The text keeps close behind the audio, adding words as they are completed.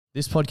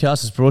This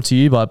podcast is brought to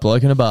you by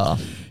Bloke in a Bar.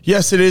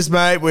 Yes, it is,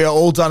 mate. We are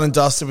all done and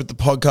dusted with the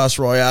podcast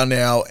Royale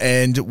now,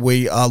 and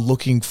we are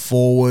looking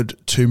forward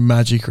to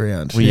Magic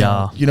Round. We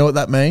are. You know what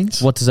that means?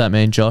 What does that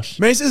mean, Josh?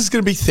 It means there's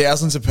going to be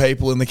thousands of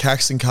people in the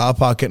Caxton car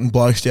park getting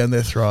blokes down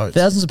their throats.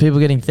 Thousands of people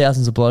getting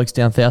thousands of blokes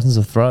down thousands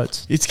of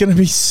throats. It's going to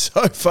be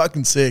so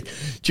fucking sick.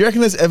 Do you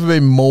reckon there's ever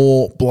been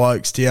more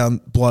blokes down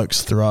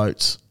blokes'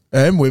 throats?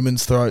 And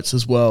women's throats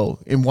as well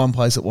in one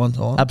place at one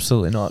time?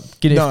 Absolutely not.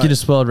 If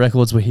Guinness World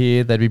Records were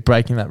here, they'd be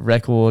breaking that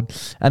record.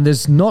 And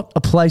there's not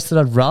a place that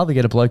I'd rather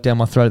get a bloke down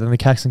my throat than the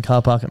Caxton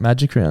car park at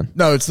Magic Round.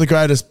 No, it's the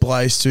greatest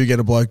place to get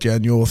a bloke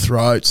down your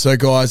throat. So,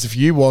 guys, if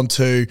you want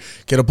to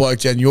get a bloke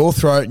down your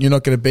throat and you're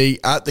not going to be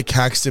at the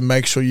Caxton,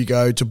 make sure you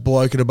go to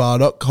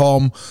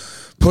blokeinabar.com,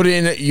 put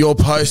in your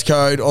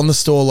postcode on the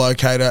store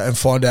locator and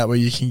find out where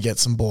you can get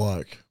some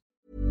bloke.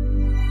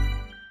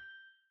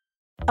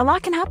 A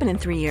lot can happen in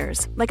 3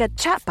 years, like a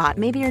chatbot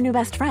may be your new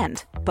best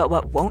friend. But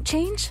what won't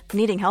change?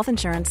 Needing health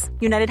insurance.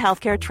 United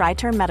Healthcare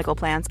Tri-Term Medical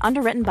Plans,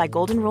 underwritten by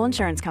Golden Rule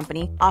Insurance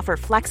Company, offer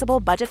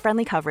flexible,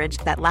 budget-friendly coverage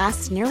that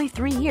lasts nearly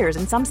 3 years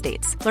in some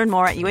states. Learn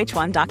more at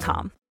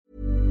uh1.com.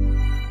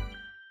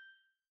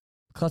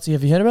 Clutzy,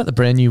 have you heard about the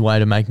brand new way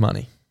to make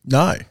money?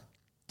 No.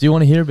 Do you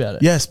want to hear about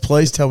it? Yes,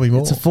 please tell me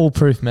more. It's a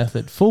foolproof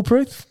method.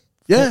 Foolproof?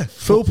 Yeah,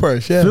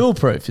 foolproof, yeah.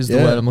 Foolproof is the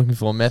word I'm looking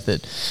for,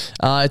 method.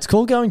 It's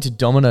called going to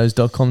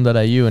dominoes.com.au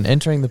and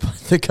entering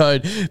the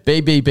code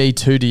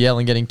BBB2DL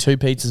and getting 2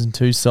 pizzas and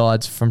 2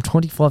 sides from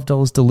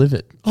 $25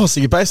 delivered. Oh,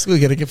 so you're basically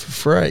getting it for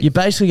free. You're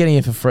basically getting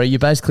it for free. You're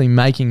basically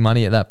making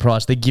money at that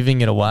price. They're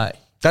giving it away.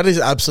 That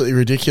is absolutely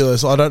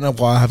ridiculous. I don't know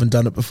why I haven't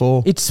done it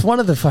before. It's one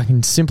of the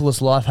fucking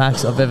simplest life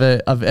hacks I've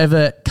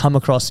ever come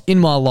across in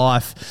my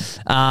life.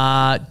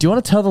 Do you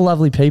want to tell the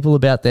lovely people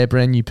about their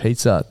brand new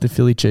pizza, the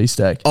Philly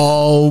cheesesteak?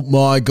 Oh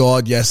my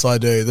God, yes I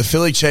do. The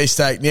Philly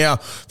cheesesteak. Now,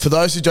 for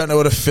those who don't know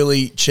what a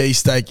Philly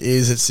cheesesteak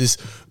is, it's this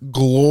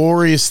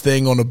glorious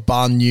thing on a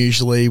bun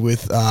usually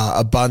with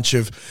a bunch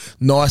of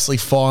nicely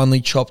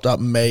finely chopped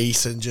up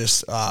meat and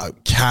just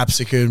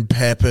capsicum,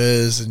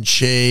 peppers and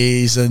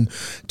cheese. And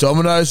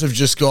Domino's have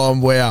just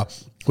gone, wow,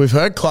 we've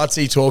heard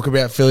Clutzy talk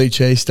about Philly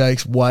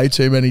cheesesteaks way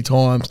too many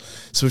times,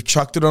 so we've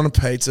chucked it on a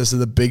pizza so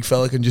the big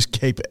fella can just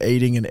keep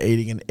eating and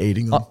eating and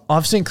eating them.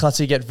 I've seen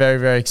Clutzy get very,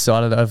 very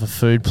excited over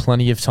food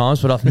plenty of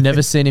times, but I've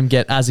never seen him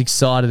get as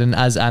excited and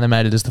as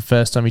animated as the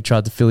first time he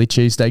tried the Philly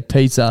cheesesteak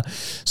pizza.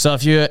 So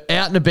if you're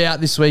out and about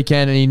this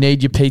weekend and you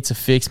need your pizza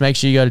fix, make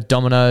sure you go to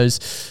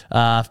Domino's.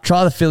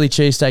 Try the Philly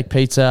cheesesteak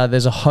pizza.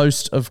 There's a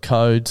host of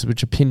codes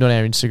which are pinned on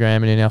our Instagram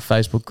and in our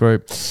Facebook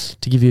group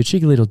to give you a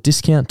cheeky little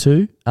discount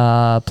too.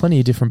 Plenty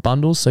of different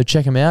bundles, so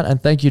check them out.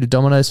 And thank you to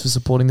Domino's for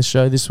supporting the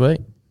show this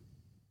week.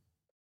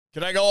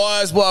 G'day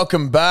guys,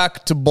 welcome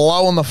back to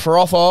Blowing the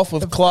Froth Off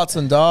with Klutz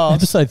and Dars.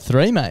 Episode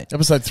 3, mate.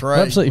 Episode 3. We're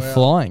absolutely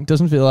flying.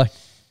 Doesn't feel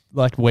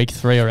like week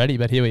 3 already,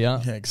 but here we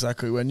are. Yeah,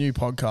 exactly. We're new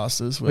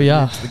podcasters. We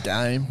are. New to the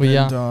game. We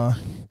are.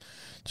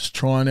 Just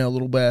trying our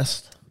little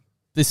best.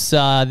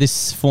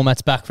 This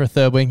format's back for a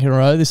 3rd week in a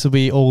row. This will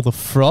be all the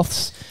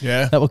froths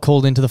that were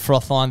called into the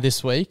froth line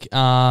this week.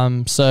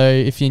 So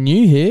if you're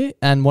new here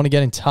and want to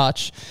get in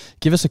touch,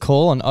 give us a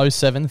call on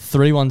 07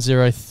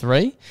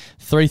 3103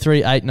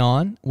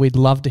 3389. We'd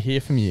love to hear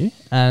from you,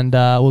 and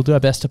we'll do our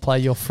best to play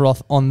your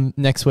froth on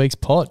next week's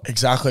pod.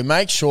 Exactly.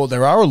 Make sure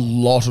there are a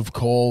lot of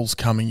calls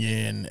coming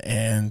in,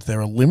 and there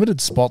are limited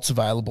spots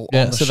available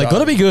on the show. So they've got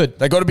to be good.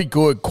 They've got to be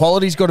good.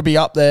 Quality's got to be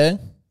up there.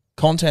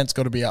 Content's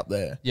got to be up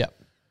there. Yeah.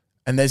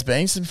 And there's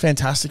been some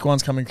fantastic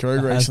ones coming through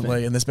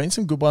recently, and there's been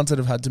some good ones that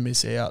have had to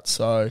miss out.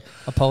 So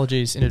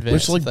apologies in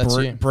advance.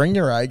 Literally bring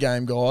your A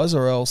game, guys,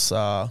 or else,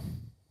 you're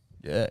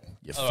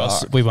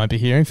fucked. We won't be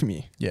hearing from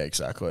you. Yeah,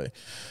 exactly.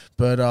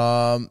 But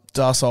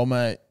Darsol,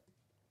 mate,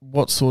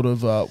 what sort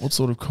of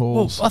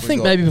calls? Well, I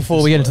think maybe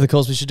before we get into the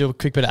calls, we should do a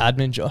quick bit of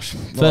admin, Josh.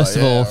 First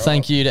of all,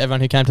 thank you to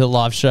everyone who came to the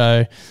live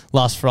show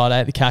last Friday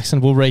at the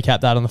Caxton. We'll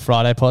recap that on the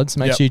Friday pod, so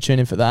make sure you tune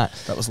in for that.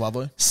 That was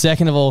lovely.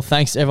 Second of all,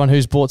 thanks to everyone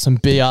who's bought some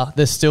beer.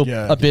 There's still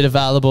a bit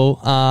available.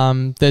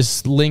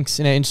 There's links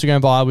in our Instagram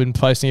bio. We've been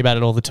posting about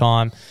it all the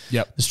time.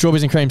 Yep. The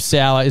Strawberries and Cream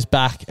Sour is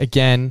back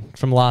again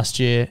from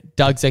last year.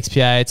 Doug's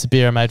XPA. It's a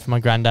beer I made for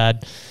my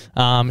granddad.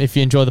 If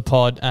you enjoy the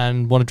pod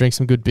and want to drink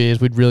some good beers,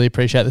 we'd really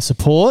appreciate the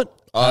support.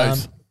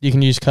 You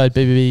can use code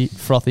BBB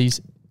Frothies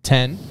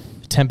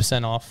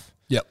 10% off.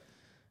 Yep.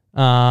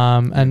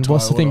 And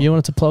what's the thing you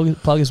wanted to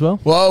plug as well?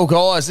 Well,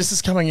 guys, this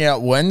is coming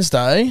out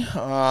Wednesday.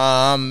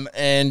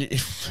 And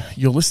if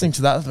you're listening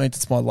to that means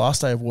it's my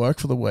last day of work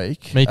for the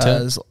week. Me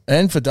too.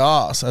 And for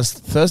Dars, as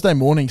Thursday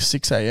morning,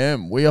 6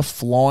 a.m, we are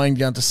flying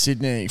down to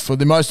Sydney for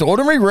the most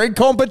ordinary rig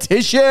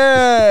competition.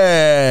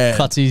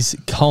 Clutzy's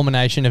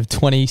culmination of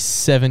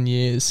 27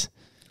 years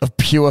of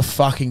pure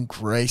fucking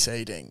grease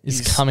eating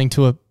is coming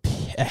to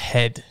a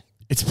head.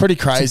 It's pretty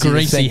crazy. It's a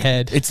greasy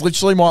head. It's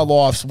literally my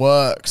life's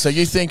work. So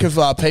you think of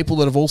people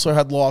that have also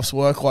had life's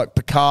work like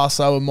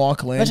Picasso and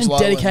Michelangelo. Imagine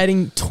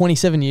dedicating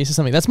 27 years to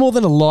something. That's more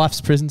than a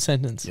life's prison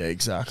sentence. Yeah,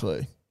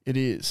 exactly. It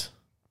is.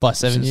 By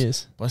 7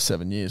 years. By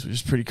 7 years, which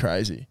is pretty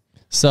crazy.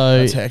 So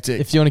That's hectic.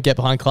 if you want to get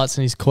behind Klutz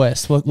and his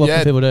quest, what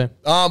can people do?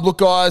 Look,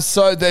 guys,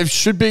 so there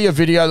should be a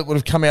video that would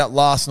have come out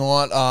last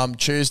night,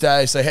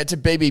 Tuesday. So head to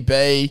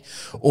BBB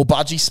or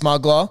Budgie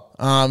Smuggler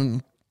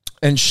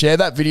and share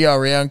that video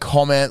around,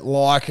 comment,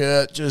 like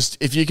it. Just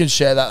if you can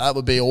share that, that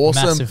would be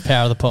awesome. Massive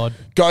power of the pod.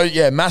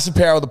 Massive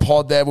power of the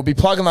pod there. We'll be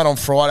plugging that on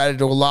Friday to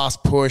do a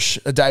last push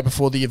a day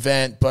before the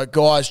event. But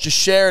guys, just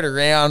share it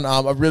around. I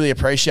really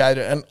appreciate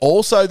it. And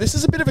also, this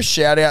is a bit of a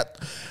shout out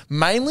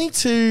mainly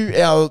to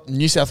our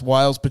New South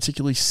Wales,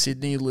 particularly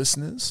Sydney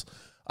listeners.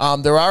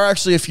 There are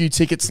actually a few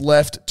tickets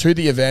left to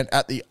the event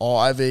at the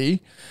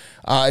Ivy.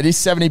 It is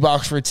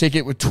 $70 for a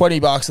ticket, with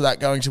 $20 of that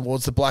going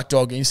towards the Black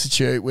Dog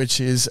Institute, which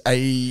is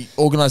a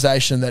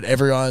organisation that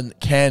everyone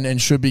can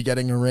and should be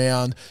getting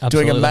around,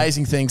 Absolutely. doing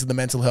amazing things in the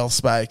mental health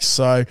space.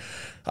 So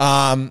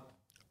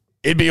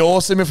it'd be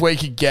awesome if we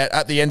could get,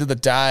 at the end of the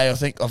day, I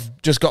think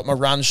I've just got my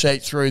run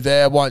sheet through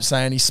there. Won't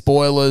say any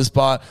spoilers,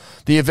 but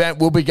the event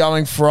will be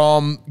going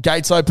from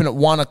gates open at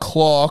 1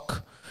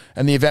 o'clock,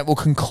 and the event will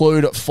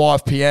conclude at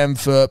 5 p.m.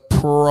 for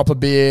proper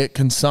beer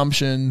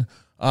consumption.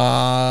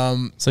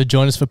 So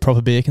join us for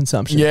proper beer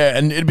consumption. Yeah,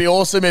 and it'd be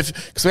awesome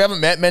because we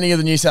haven't met many of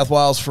the New South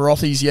Wales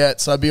frothies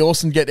yet, so it'd be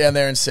awesome to get down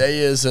there and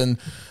see us and,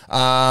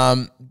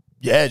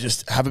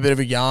 just have a bit of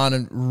a yarn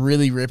and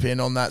really rip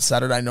in on that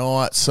Saturday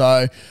night.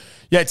 So,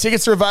 yeah,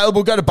 tickets are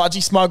available. Go to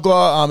Budgie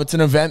Smuggler. It's an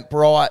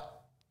Eventbrite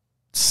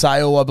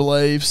sale, I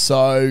believe.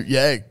 So,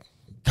 yeah,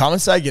 come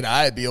and say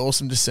g'day. It'd be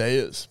awesome to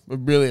see us.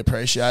 We'd really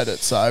appreciate it.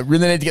 So, I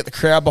really need to get the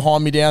crowd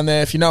behind me down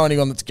there. If you know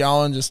anyone that's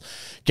going, just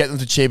get them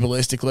to cheer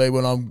ballistically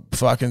when I'm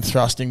fucking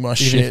thrusting my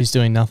shit. Even if he's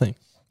doing nothing.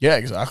 Yeah,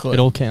 exactly. It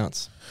all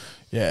counts.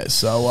 Yeah,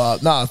 so,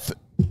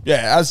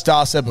 as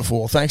Dar said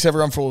before, thanks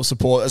everyone for all the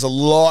support. There's a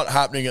lot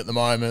happening at the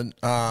moment.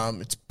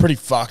 It's pretty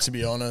fucked, to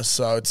be honest.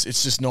 So, it's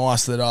just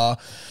nice that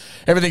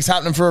everything's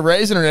happening for a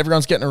reason and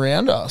everyone's getting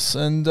around us.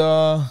 And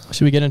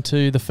should we get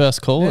into the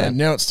first call? Yeah,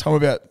 now it's time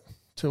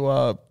to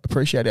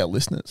appreciate our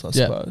listeners, I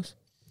suppose.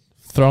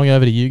 Throwing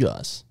over to you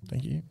guys.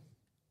 Thank you.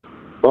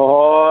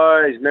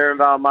 Boys,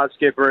 Mirranvale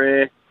Mudskipper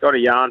here. Got a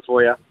yarn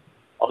for you. I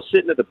was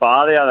sitting at the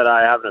bar the other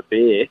day having a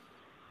beer,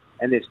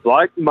 and this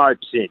bloke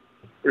mopes in,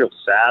 real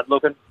sad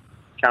looking,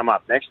 come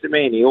up next to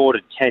me, and he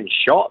ordered 10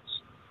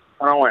 shots.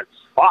 And I went,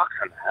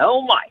 fucking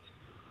hell, mate.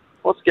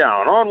 What's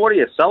going on? What do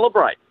you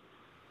celebrate?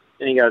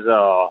 And he goes,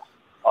 I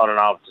don't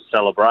know if it's a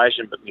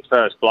celebration, but my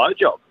first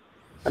blowjob.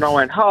 And I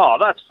went,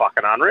 that's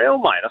fucking unreal,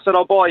 mate. I said,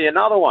 I'll buy you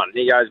another one. And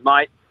he goes,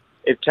 mate,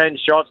 if 10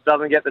 shots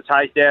doesn't get the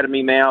taste out of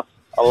me mouth,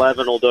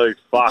 11 will do.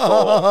 Fuck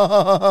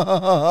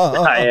off.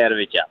 Stay out of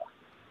each other.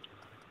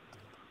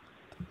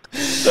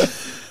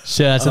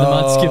 Shout out to the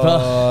Mud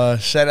Skipper.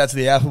 Shout out to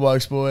the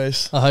Applebox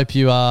boys. I hope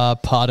you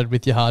parted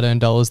with your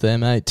hard-earned dollars there,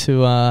 mate,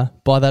 to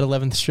buy that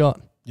 11th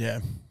shot. Yeah,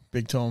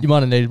 big time. You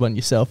might have needed one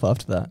yourself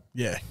after that.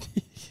 Yeah.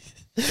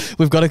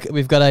 We've got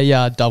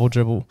a double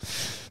dribble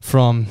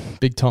from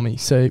Big Tommy,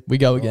 so we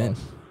go again.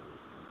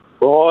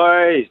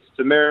 Boys, it's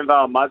the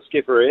Mirranvale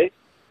Mudskipper here.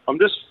 I'm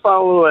just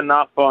following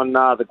up on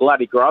the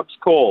Gladdy Grubs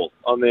call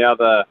on the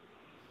other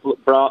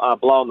Blow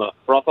on the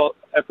Froth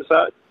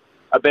episode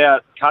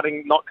about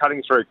not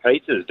cutting through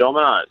pizzas,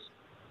 Domino's.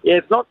 Yeah,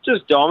 it's not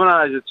just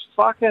Domino's, it's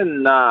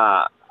fucking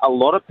a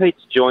lot of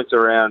pizza joints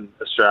around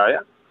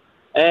Australia.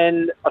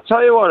 And I'll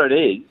tell you what it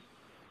is,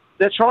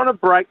 they're trying to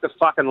break the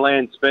fucking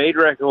land speed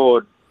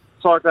record.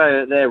 It's like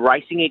they're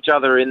racing each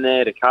other in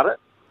there to cut it.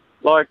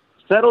 Like,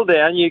 settle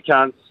down, you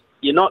cunts.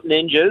 You're not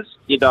ninjas,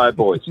 you're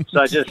doughboys.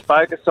 So just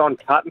focus on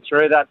cutting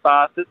through that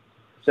bastard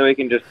so we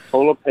can just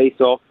pull a piece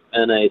off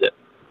and eat it.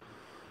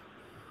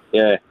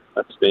 Yeah,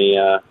 that's me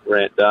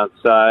rant done.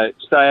 So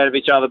stay out of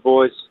each other,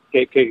 boys.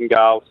 Keep kicking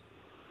goals.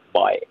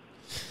 Bye.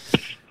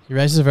 He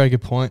raises a very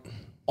good point.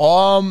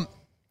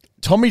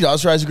 Tommy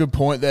does raise a good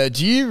point there.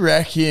 Do you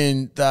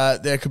reckon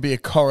that there could be a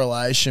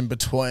correlation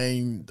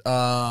between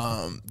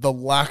the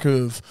lack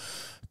of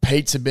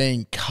pizza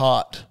being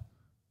cut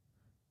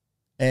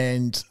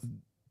and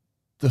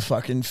the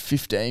fucking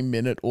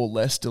 15-minute or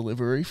less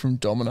delivery from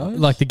Domino's?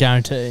 Like the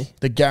guarantee.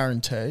 The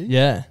guarantee?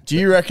 Yeah. Do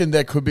you reckon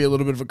there could be a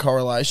little bit of a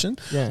correlation?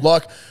 Yeah.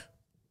 Like,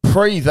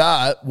 pre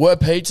that, were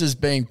pizzas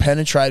being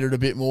penetrated a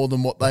bit more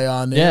than what they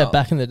are now? Yeah,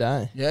 back in the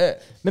day. Yeah.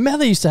 Remember how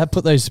they used to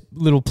put those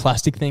little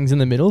plastic things in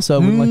the middle?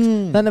 So it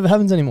wouldn't that never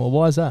happens anymore.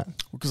 Why is that?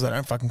 Because they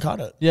don't fucking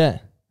cut it. Yeah.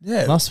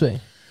 Yeah. Must be.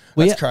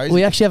 That's crazy.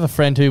 We actually have a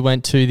friend who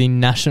went to the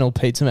national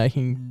pizza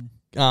making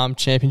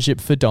championship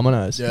for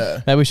Domino's.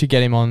 Yeah. Maybe we should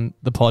get him on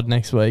the pod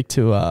next week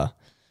to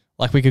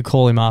we could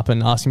call him up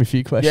and ask him a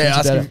few questions. Yeah,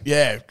 about it.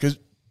 Yeah, because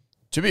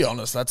to be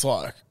honest, that's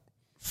like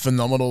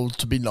phenomenal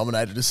to be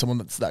nominated as someone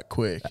that's that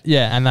quick.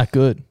 Yeah, and that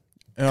good.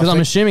 Because I'm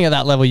assuming at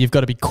that level you've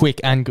got to be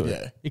quick and good.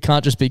 Yeah. You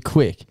can't just be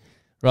quick,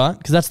 right?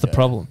 Because that's the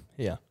problem.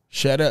 Yeah.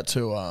 Shout out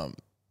to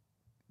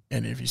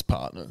any of his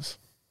partners.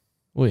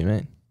 What do you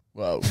mean?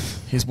 Well,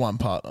 his one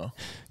partner.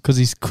 Because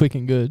he's quick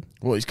and good.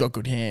 Well, he's got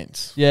good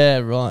hands. Yeah,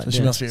 right. So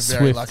she must be a very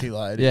Swift. lucky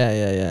lady.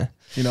 Yeah.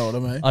 You know what I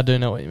mean? I do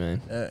know what you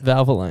mean. Yeah.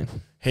 Valvoline.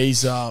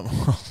 He's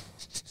Not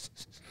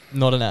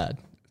an ad.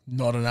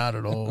 not an ad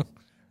at all.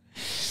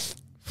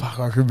 Fuck,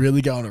 I could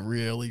really go on a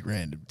really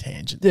random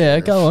tangent. Yeah,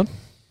 there. go on.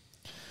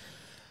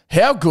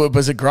 How good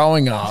was it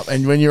growing up?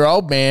 And when your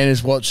old man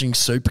is watching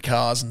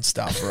supercars and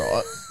stuff,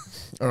 right?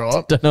 All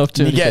right. Don't know if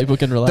too You many get people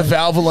can relate. The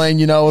Valvoline,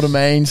 you know what I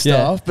mean,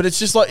 stuff. Yeah. But it's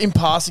just like in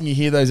passing, you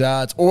hear those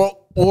ads, or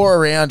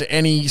around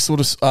any sort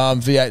of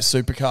V8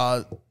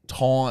 supercar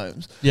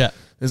times. Yeah.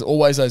 There's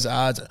always those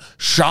ads.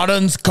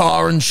 Shannon's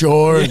car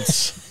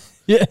insurance.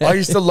 Yeah. I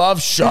used to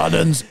love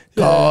Shannon's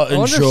car I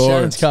wonder if Shannon's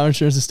insurance. car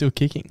insurance is still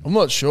kicking. I'm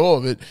not sure,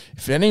 but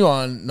if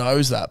anyone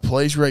knows that,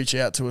 please reach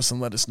out to us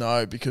and let us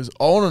know, because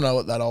I want to know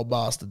what that old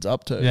bastard's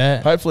up to.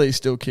 Yeah. Hopefully he's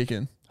still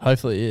kicking.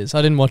 Hopefully it is.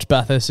 I didn't watch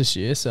Bathurst this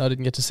year, so I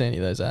didn't get to see any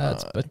of those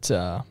ads. But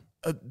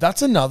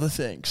That's another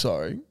thing.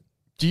 Sorry.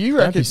 Do you Don't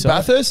reckon be sorry.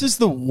 Bathurst is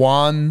the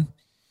one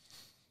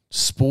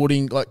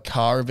sporting like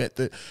car event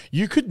that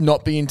you could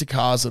not be into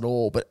cars at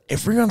all, but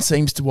everyone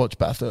seems to watch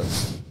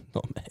Bathurst?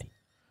 not me.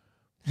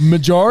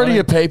 Majority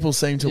of people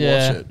seem to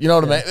Yeah. watch it. You know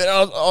what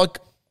I mean?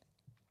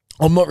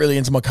 I'm not really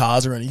into my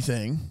cars or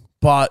anything,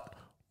 but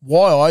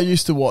why I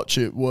used to watch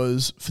it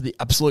was for the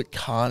absolute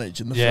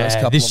carnage in the first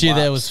couple this of year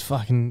laps. there was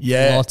fucking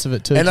Yeah, lots of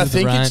it too. And I because of the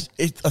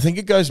think rain. I think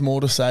it goes more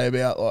to say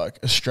about like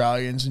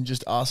Australians and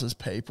just us as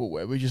people,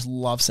 where we just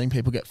love seeing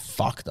people get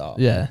fucked up.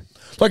 Yeah.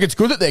 Like, it's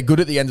good that they're good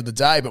at the end of the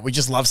day, but we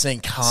just love seeing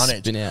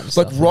carnage. Spin out and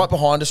Like, stuff, right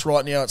behind us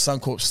right now at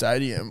Suncorp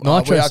Stadium,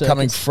 Nitro we are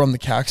coming Circus. from the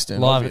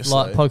Caxton, Live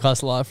obviously.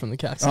 podcast live from the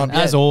Caxton,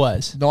 Yeah. as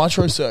always.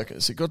 Nitro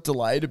Circus. It got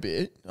delayed a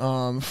bit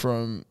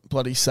from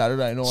bloody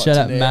Saturday night Shout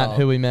to out now. Matt,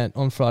 who we met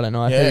on Friday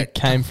night, Yeah. who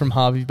came from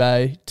Harvey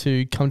Bay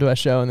to come to our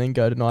show and then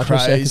go to Nitro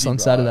Crazy, Circus on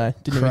bro. Saturday.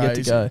 Didn't even get to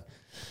Crazy. go.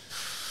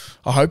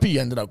 I hope he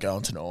ended up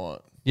going tonight.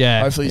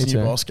 Yeah. Hopefully his me new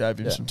too. boss gave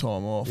him Yeah. some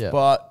time off. Yeah.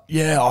 But,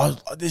 yeah,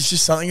 there's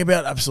just something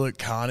about absolute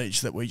carnage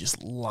that we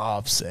just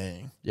love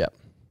seeing. Yep.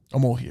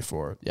 I'm all here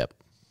for it. Yep.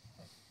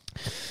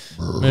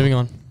 Moving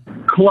on.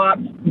 Clutch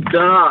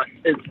Dark.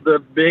 It's the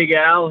Big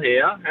Al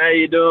here. How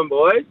you doing,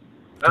 boys?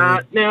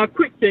 Now, a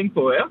quick thing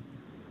for you.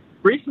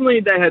 Recently,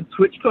 they had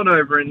TwitchCon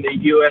over in the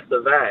US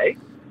of A,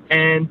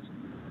 and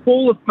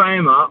Hall of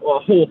Famer,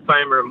 or Hall of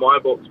Famer in my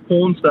books,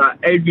 porn star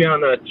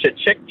Adriana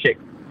Chechekchik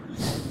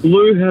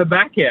blew her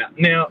back out.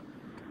 Now,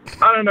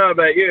 I don't know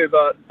about you,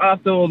 but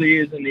after all the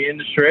years in the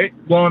industry,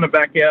 blowing her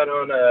back out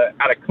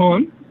at a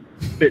con,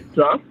 bit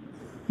tough.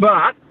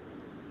 But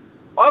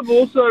I've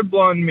also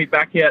blown me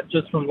back out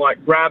just from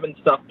like grabbing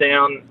stuff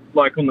down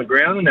like on the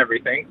ground and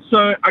everything.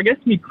 So I guess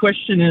my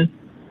question is,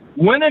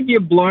 when have you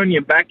blown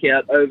your back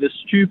out over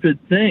stupid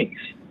things?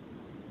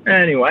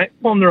 Anyway,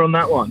 ponder on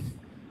that one.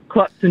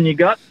 Clutch in your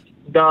guts,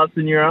 darts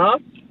in your ass.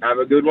 Have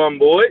a good one,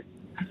 boy.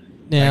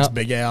 Now, Thanks,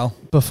 Big Al.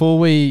 before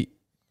we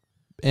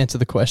answer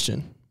the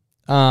question,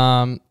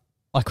 I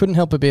couldn't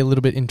help but be a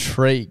little bit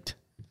intrigued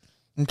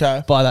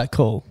Okay. by that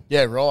call,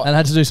 Yeah, right. and I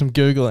had to do some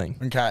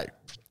Googling. Okay.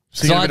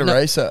 So you did a bit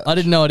of research. I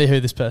didn't know idea who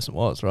this person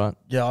was, right?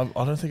 Yeah,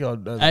 I don't think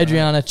I'd know that.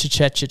 Adriana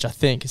Chechechich, I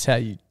think, is how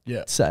you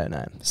Yeah. say her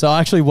name. So I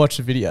actually watched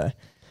the video.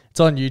 It's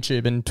on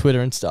YouTube and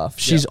Twitter and stuff.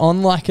 She's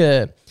on like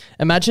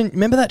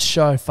remember that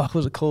show? Fuck, what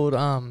was it called?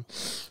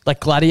 Like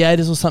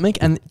Gladiators or something?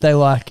 And they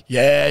like,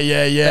 Yeah.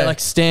 they like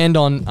stand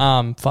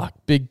on,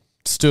 big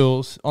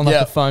stools on like Yeah.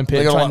 the foam They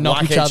pit, gotta, try and like,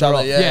 knock whack each other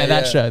off. Yeah,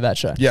 that yeah.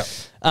 show.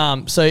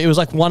 Yeah. So it was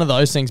like one of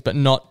those things, but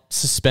not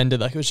suspended.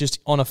 Like it was just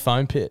on a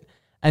foam pit.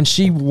 And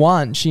she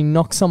won. She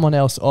knocked someone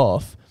else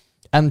off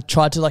and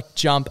tried to like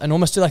jump and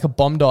almost do like a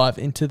bomb dive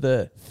into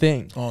the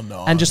thing. Oh,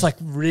 no. And just like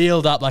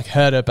reeled up, like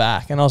hurt her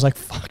back. And I was like,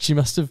 fuck, she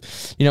must have,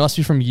 must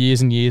be from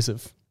years and years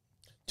of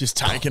Just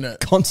taking it.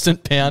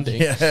 constant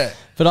pounding. Yeah.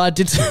 But I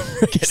did some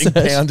Getting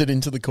research, pounded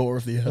into the core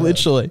of the earth.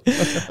 literally.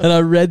 And I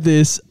read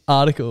this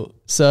article.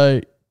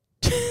 So,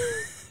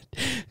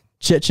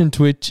 Chechen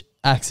Twitch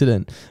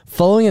accident.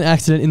 Following an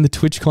accident in the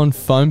TwitchCon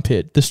foam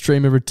pit, the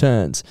streamer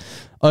returns.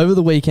 Over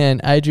the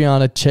weekend,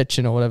 Adriana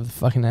Chechen, or whatever the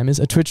fucking name is,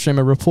 a Twitch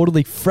streamer,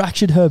 reportedly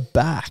fractured her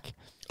back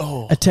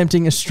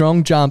attempting a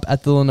strong jump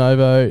at the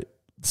Lenovo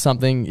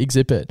something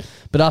exhibit.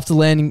 But after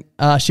landing,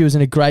 she was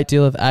in a great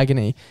deal of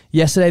agony.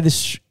 Yesterday,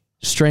 the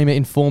streamer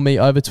informed me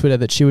over Twitter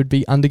that she would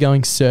be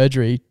undergoing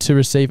surgery to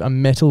receive a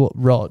metal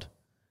rod.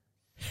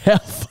 How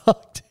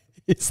fucked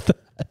is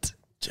that?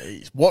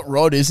 Jeez. What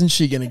rod isn't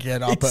she going to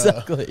get up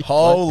Exactly. her?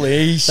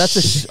 Holy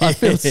That's I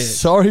feel shit.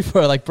 sorry for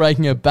her, like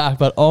breaking her back,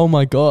 but oh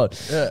my God.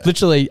 Yeah.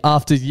 Literally,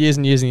 after years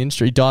and years in the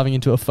industry, diving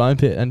into a foam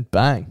pit and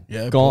bang,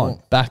 Yeah, gone,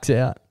 boom. backs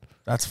out.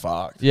 That's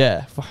fucked.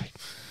 Yeah. Fuck.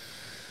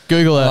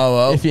 Google her Oh,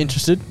 well. if you're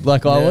interested,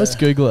 like I was. Yeah.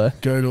 Google her.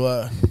 Go to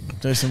her.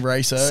 Do some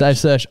research. Safe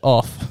search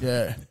off.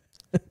 Yeah.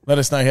 Let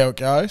us know how it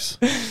goes.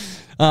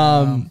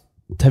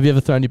 Have you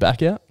ever thrown your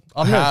back out?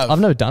 have. I've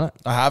never done it.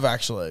 I have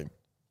actually.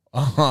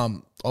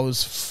 I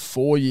was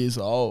 4 years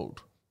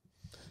old.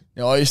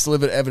 You know, I used to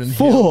live at Everton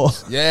 4?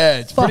 Hills. Yeah,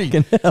 it's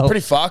Fucking hell.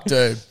 pretty fucked,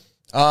 dude.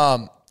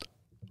 I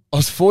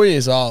was 4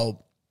 years old,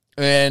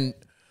 and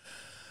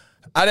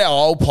at our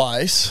old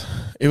place,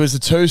 it was a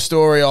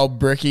 2-story old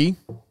bricky,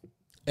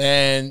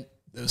 and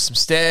there was some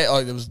stairs.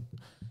 Like there was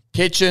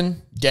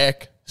kitchen,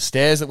 deck,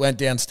 stairs that went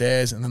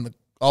downstairs, and then the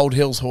old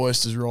Hills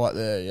hoist is right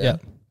there. Yeah. Yeah.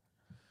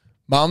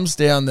 Mum's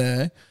down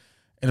there,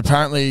 And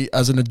apparently,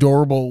 as an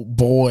adorable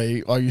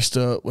boy, I used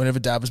to, whenever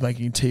Dad was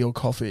making tea or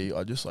coffee,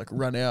 I'd just like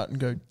run out and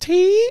go,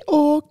 tea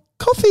or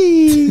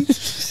coffee?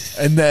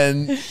 And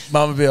then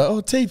Mum would be like,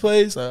 oh, tea,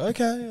 please. Like,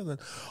 okay. And then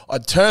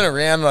I'd turn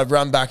around and I'd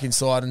run back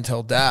inside and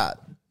tell Dad.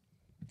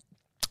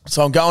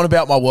 So I'm going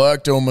about my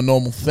work, doing my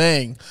normal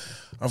thing.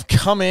 I've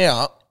come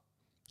out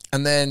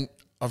and then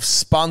I've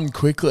spun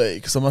quickly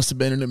because I must have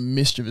been in a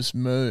mischievous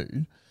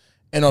mood,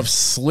 and I've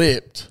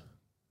slipped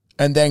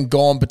and then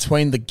gone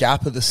between the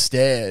gap of the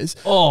stairs,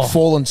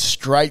 fallen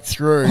straight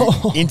through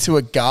into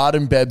a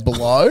garden bed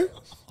below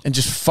and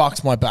just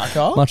fucked my back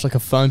up. Much like a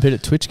foam pit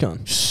at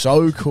TwitchCon.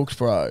 So cooked,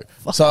 bro.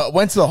 So I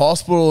went to the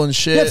hospital and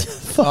shit,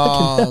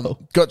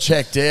 got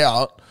checked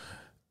out.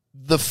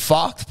 The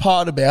fucked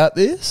part about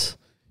this,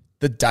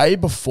 the day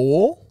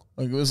before,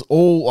 like it was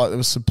all like there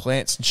was some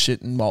plants and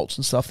shit and mulch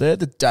and stuff there.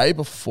 The day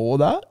before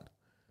that,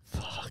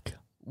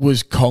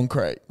 was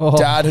concrete.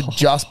 Dad had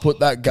just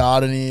put that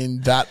garden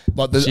in that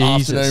like the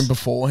afternoon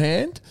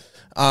beforehand.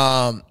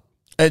 And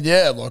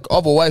yeah, like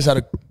I've always had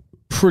a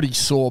pretty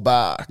sore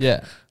back.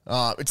 Yeah.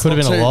 It's Could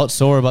have been a lot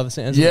sore by the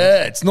sounds of it.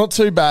 Yeah, it's not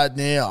too bad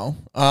now.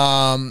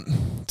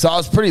 So I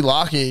was pretty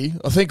lucky.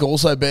 I think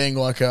also being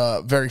like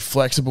a very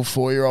flexible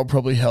 4-year-old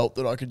probably helped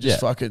that I could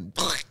just fucking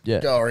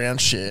go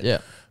around shit. Yeah.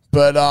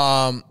 But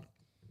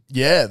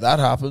yeah, that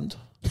happened.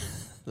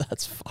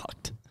 That's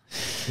fucked.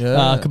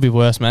 Yeah. Could be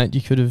worse, mate.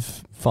 You could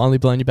have finally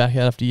blown your back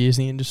out after years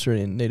in the industry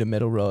and need a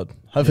metal rod.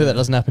 Hopefully that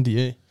doesn't happen to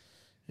you.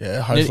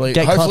 Yeah, hopefully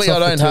Get I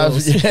don't have.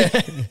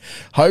 Yeah,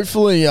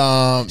 hopefully,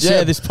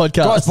 share this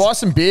podcast. Guys, buy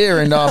some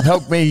beer and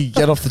help me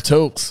get off the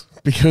tools,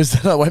 because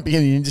then I won't be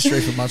in the industry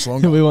for much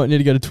longer. We won't need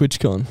to go to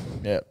TwitchCon.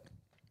 Yeah.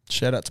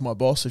 Shout out to my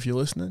boss if you're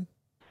listening.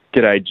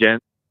 G'day,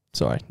 gents.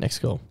 Sorry, next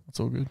call. It's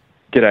all good.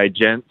 G'day,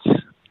 gents.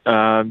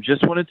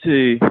 Just wanted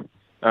to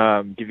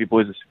give you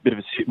boys a bit of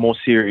a more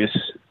serious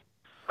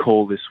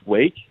call this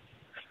week,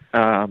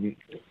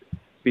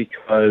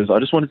 because I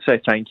just wanted to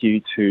say thank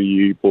you to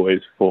you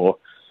boys for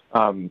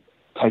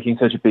taking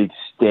such a big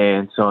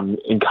stance on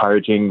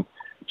encouraging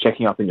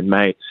checking up on your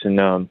mates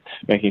and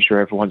making sure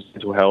everyone's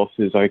mental health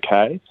is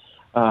okay.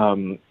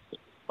 I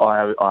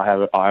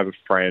have a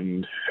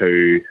friend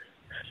who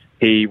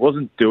he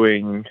wasn't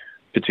doing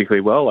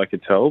particularly well, I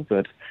could tell,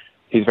 but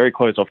he's a very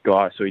closed off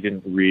guy, so he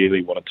didn't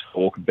really want to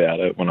talk about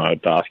it when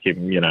I'd ask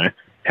him, you know,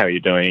 how are you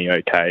doing? You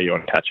okay? You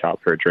want to catch up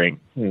for a drink,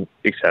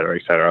 et cetera,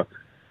 et cetera.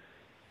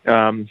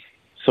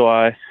 So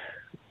I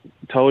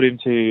told him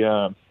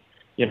to,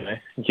 you know,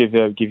 give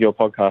your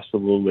podcast a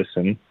little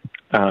listen.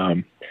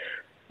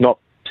 Not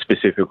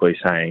specifically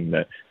saying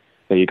that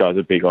you guys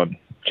are big on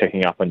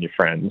checking up on your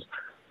friends,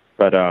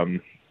 but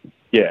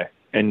yeah.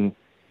 And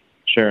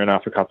sure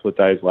enough, a couple of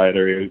days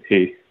later,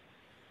 he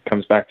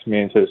comes back to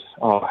me and says,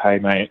 "Oh, hey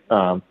mate,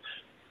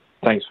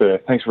 thanks for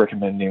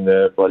recommending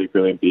the Bloody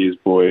Brilliant Beers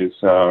boys.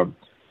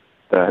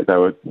 They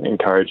were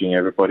encouraging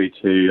everybody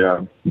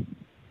to,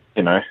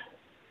 you know,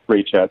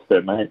 reach out to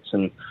their mates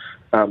and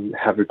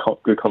have a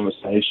good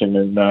conversation."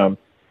 And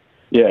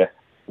yeah,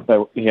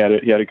 he had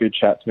a good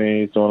chat to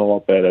me. He's doing a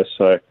lot better.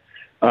 So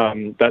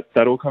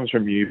that all comes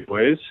from you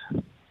boys,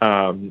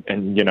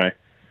 and you know,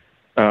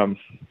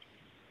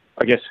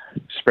 I guess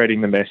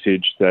spreading the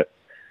message that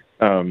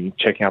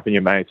checking up on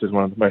your mates is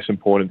one of the most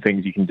important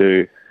things you can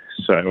do.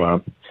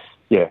 So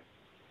yeah,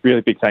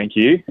 really big thank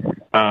you.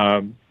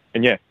 And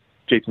yeah,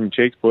 cheeks and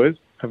cheeks, boys.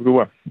 Have a good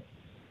one.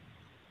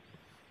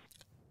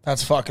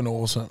 That's fucking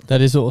awesome.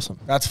 That is awesome.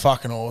 That's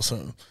fucking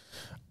awesome.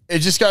 It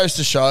just goes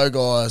to show,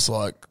 guys,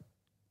 like,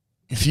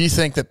 if you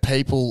think that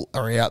people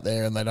are out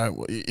there and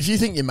if you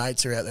think your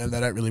mates are out there and they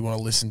don't really want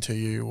to listen to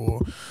you,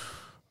 or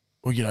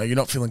you know, you're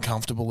not feeling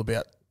comfortable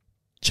about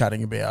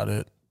chatting about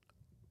it,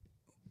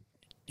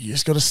 you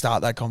just got to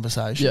start that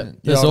conversation. Yeah,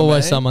 there's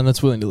always someone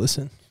that's willing to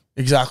listen.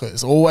 Exactly.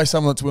 There's always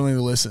someone that's willing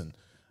to listen.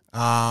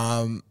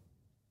 The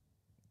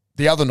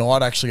other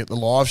night, actually, at the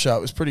live show,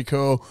 it was pretty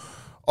cool.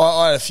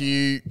 I had a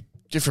few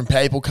different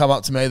people come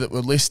up to me that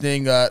were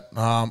listening. A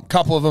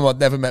couple of them I'd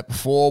never met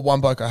before.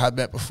 One bloke I had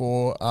met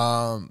before.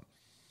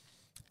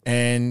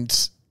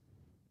 And,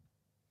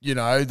 you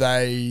know,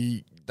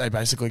 they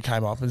basically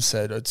came up and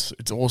said, it's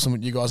awesome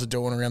what you guys are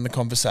doing around the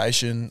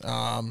conversation.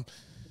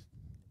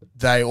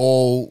 They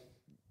all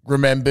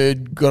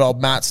remembered good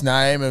old Matt's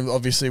name and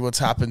obviously what's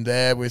happened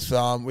there with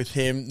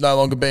him no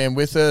longer being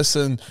with us,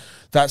 and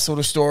that sort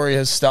of story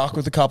has stuck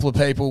with a couple of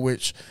people,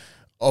 which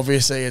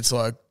obviously it's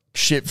like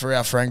shit for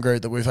our friend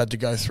group that we've had to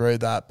go through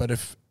that. But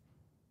if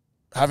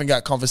having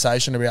that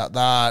conversation about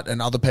that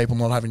and other people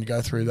not having to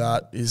go through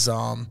that is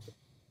or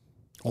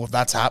if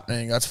that's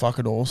happening, that's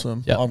fucking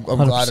awesome. Yep, I'm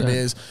glad it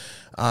is.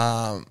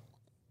 And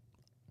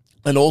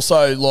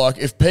also, like,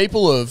 if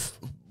people have,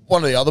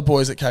 one of the other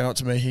boys that came up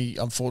to me, he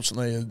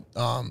unfortunately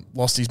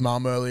lost his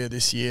mum earlier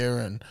this year,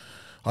 and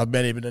I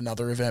met him at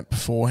another event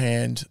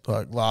beforehand,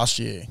 like last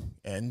year,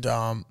 and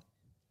I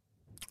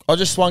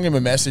just swung him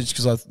a message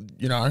because I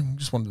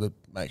just wanted to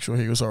make sure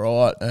he was all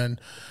right. And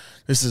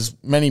this is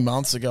many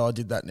months ago I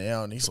did that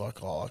now, and he's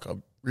like, "Oh, like I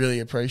really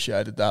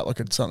appreciated that. Like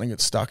it's something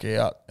that stuck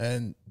out."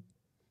 And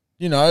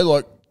you know,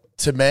 like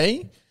to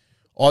me,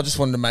 I just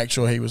wanted to make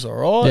sure he was all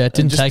right. Yeah, it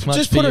didn't take much.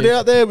 Just for put it you.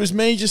 out there. It was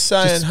me just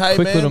saying, Just hey,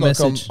 quick man, little like,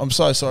 message. I'm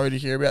so sorry to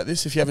hear about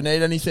this. If you ever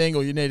need anything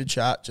or you need a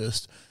chat,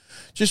 just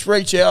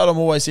reach out. I'm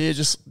always here,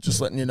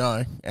 just letting you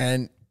know.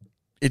 And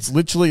it's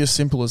literally as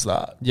simple as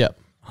that. Yep,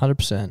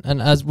 100%.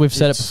 And as we've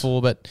said it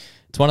before, but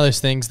it's one of those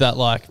things that,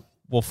 like,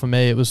 well, for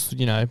me, it was,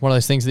 one of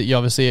those things that you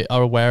obviously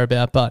are aware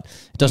about, but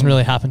it doesn't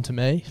really happen to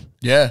me.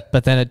 Yeah.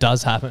 But then it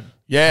does happen.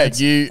 Yeah,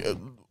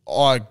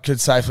 I could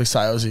safely say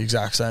I was the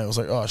exact same. I was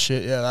like, oh,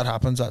 shit, yeah, that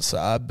happens. That's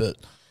sad, but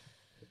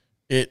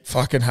it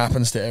fucking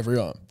happens to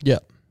everyone.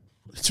 Yep.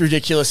 It's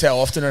ridiculous how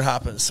often it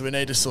happens, so we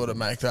need to sort of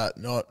make that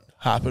not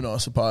happen, I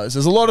suppose.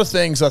 There's a lot of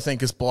things I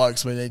think as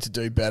blokes we need to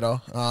do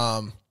better.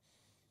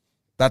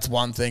 That's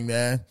one thing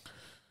there.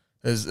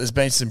 There's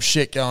been some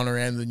shit going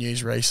around the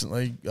news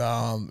recently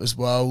as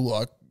well.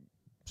 Like,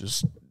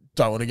 just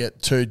don't want to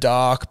get too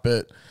dark,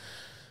 but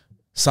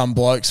some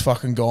bloke's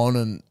fucking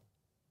gone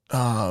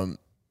and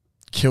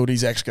killed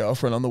his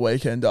ex-girlfriend on the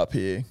weekend up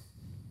here.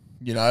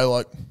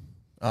 I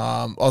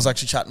was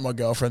actually chatting to my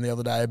girlfriend the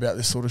other day about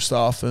this sort of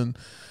stuff, and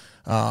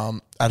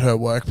at her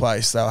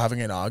workplace they were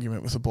having an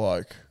argument with a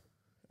bloke,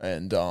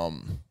 and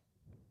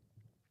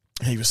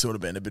he was sort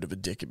of being a bit of a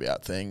dick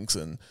about things,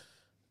 and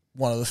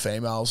one of the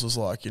females was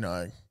like,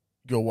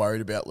 you're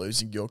worried about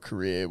losing your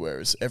career,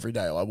 whereas every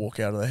day I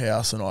walk out of the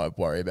house and I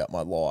worry about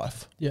my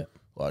life. Yeah.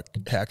 Like,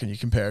 how can you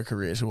compare a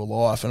career to a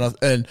life?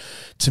 And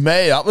to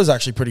me, that was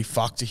actually pretty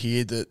fucked to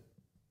hear that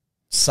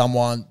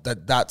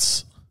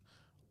that's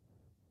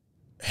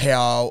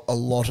how a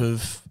lot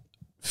of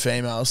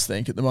females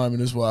think at the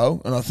moment as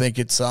well. And I think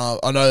it's, I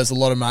know there's a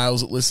lot of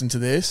males that listen to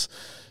this.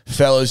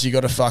 Fellas, you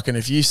got to fucking,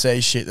 if you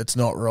see shit that's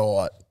not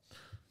right,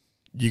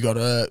 you got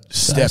to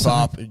step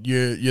up.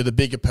 You're the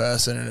bigger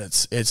person, and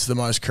it's the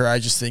most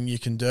courageous thing you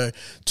can do.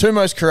 Two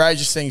most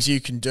courageous things you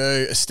can do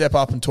is step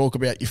up and talk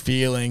about your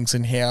feelings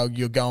and how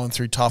you're going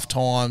through tough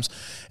times,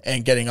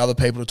 and getting other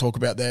people to talk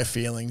about their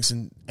feelings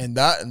and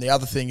that. And the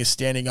other thing is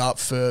standing up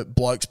for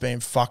blokes being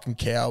fucking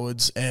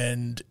cowards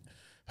and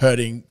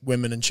hurting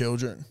women and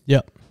children.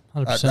 Yep,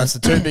 100%. That's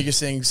the two biggest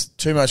things,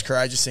 two most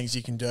courageous things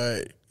you can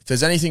do. If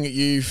there's anything that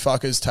you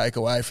fuckers take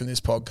away from this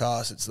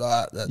podcast, it's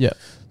that. Yep.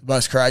 The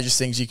most courageous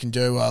things you can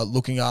do are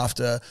looking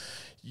after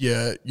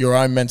your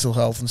own mental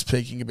health and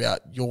speaking about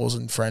yours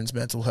and friends'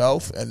 mental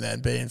health, and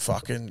then being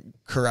fucking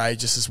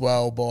courageous as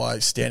well by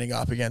standing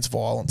up against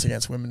violence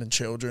against women and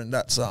children.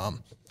 That's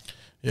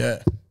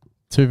yeah.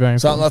 Two very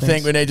important something I things.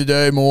 think we need to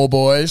do more,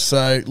 boys.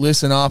 So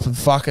listen up and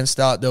fucking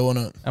start doing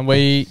it. And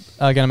we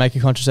are going to make a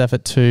conscious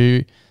effort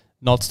to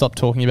not stop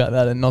talking about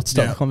that and not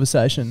stop the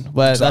conversation.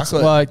 Well,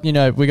 Exactly. that's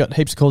why, we got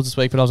heaps of calls this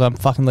week, but I was like, I'm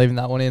fucking leaving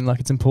that one in. Like,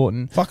 it's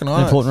important. Fucking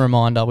an important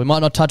reminder. We might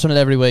not touch on it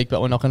every week, but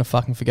we're not going to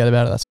fucking forget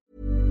about it. That's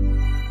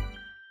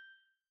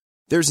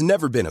There's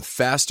never been a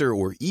faster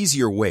or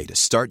easier way to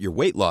start your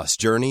weight loss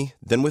journey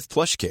than with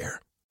PlushCare.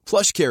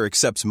 PlushCare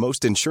accepts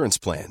most insurance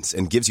plans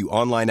and gives you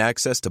online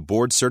access to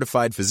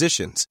board-certified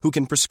physicians who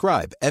can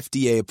prescribe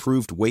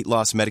FDA-approved weight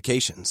loss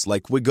medications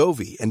like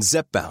Wegovy and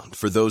Zepbound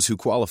for those who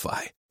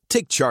qualify.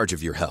 Take charge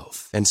of your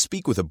health and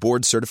speak with a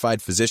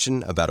board-certified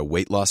physician about a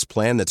weight loss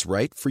plan that's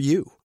right for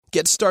you.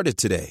 Get started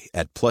today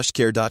at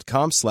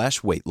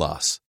plushcare.com/weight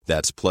loss.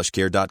 That's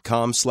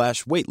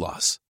plushcare.com/weight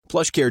loss.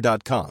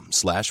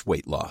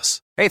 plushcare.com/weight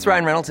loss. Hey, it's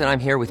Ryan Reynolds, and I'm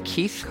here with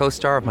Keith,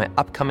 co-star of my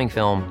upcoming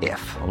film,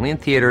 If, only in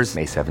theaters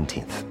May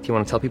 17th. Do you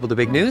want to tell people the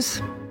big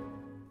news?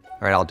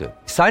 All right, I'll do it.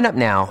 Sign up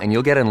now and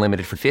you'll get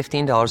unlimited for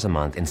 $15 a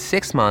month and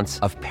 6 months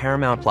of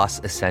Paramount Plus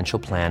Essential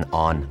Plan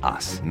on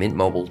us.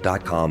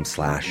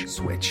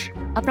 MintMobile.com/switch.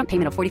 Upfront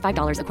payment of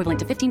 $45 equivalent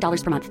to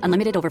 $15 per month.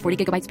 Unlimited over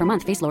 40 gigabytes per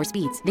month. Face lower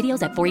speeds.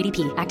 Videos at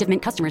 480p. Active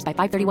Mint customers by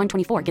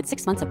 531.24 get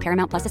 6 months of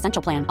Paramount Plus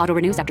Essential Plan. Auto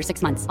renews after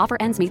 6 months. Offer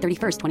ends May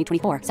 31st,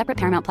 2024. Separate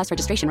Paramount Plus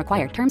registration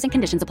required. Terms and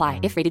conditions apply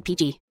if rated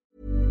PG.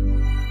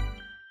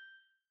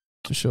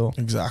 for sure.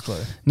 Exactly.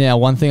 Now,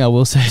 one thing I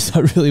will say is I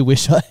really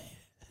wish I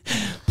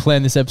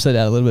planned this episode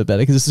out a little bit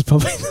better, because this is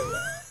probably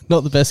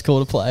not the best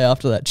call to play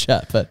after that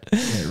chat. But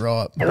Yeah,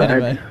 right. Hello,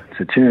 Anyway. it's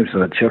a term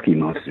sort of Chucky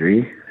Monster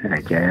here,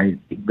 aka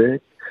Big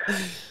Bird.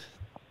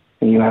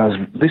 Anyway, I was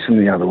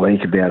listening the other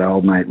week about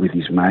old mate with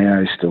his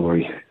mayo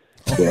story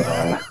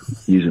about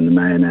using the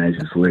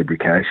mayonnaise as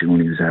lubrication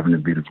when he was having a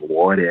bit of a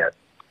whiteout.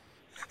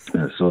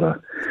 And it sort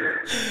of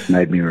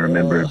made me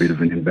remember a bit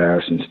of an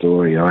embarrassing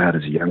story I had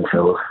as a young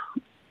fella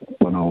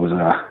when I was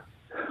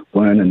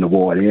learning the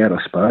whiteout,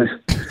 I suppose.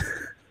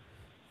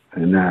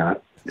 And I'm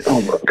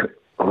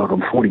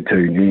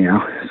 42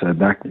 now, so it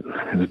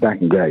was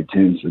back in grade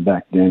 10, so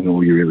back then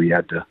all you really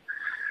had to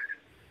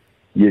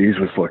use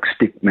was like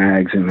stick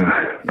mags and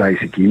a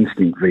Basic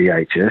Instinct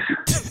VHS.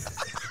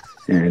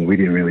 And we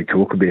didn't really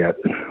talk about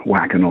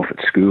whacking off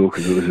at school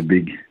because it was a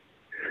big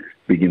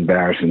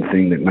embarrassing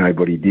thing that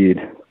nobody did.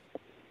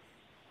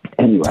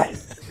 Anyway,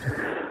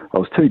 I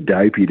was too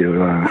dopey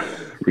to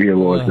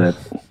realise that,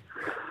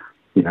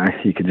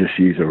 you could just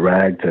use a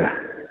rag to...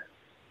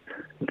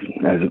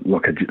 I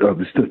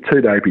was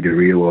too dopey to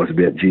realise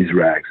about jizz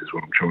rags is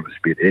what I'm trying to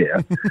spit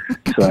out.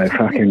 So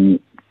fucking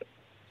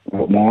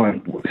what my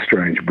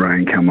strange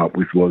brain come up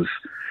with was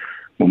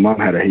my mum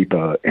had a heap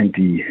of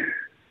empty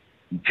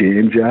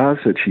jam jars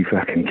that she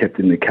fucking kept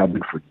in the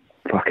cupboard for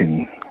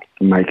fucking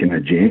making a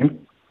jam.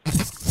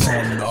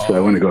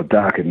 So when it got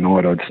dark at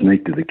night, I'd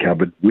sneak to the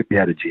cupboard, whip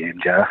out a jam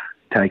jar,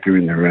 take her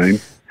in the room,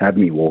 have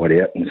me white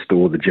out and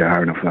store the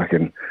jar in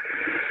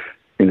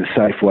a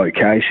safe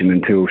location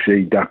until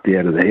she ducked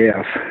out of the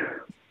house.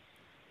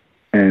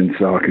 And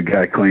so I could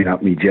go clean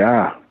up my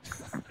jar.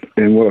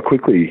 And what I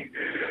quickly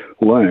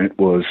learnt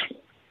was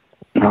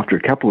after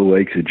a couple of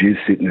weeks of juice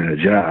sitting in a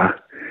jar,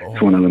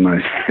 it's one of the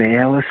most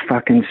foulest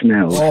fucking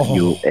smells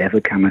you'll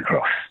ever come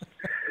across.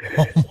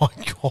 Oh, my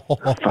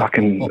God.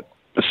 Fucking,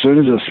 as soon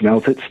as I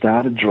smelt it,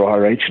 started dry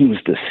reaching. It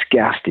was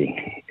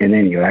disgusting. And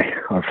anyway,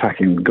 I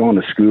fucking gone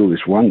to school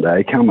this one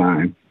day, come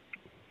home,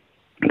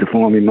 to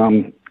find my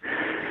mum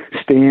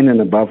standing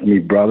above me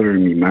brother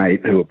and me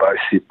mate, who were both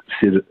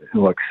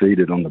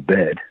seated on the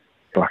bed,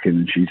 fucking,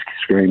 and she's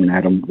screaming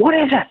at them, "What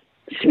is it?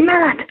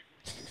 Smell it!"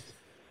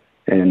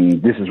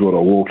 And this is what I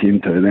walk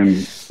into, them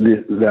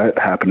that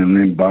happened, and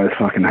them both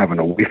fucking having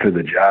a whiff of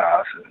the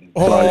jars, and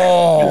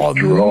both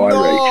just dry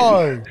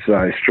reaching.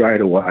 So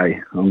straight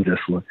away, I'm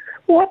just like,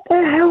 "What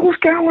the hell's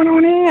going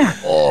on here?"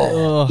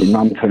 My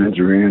mum turns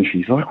around,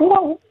 she's like,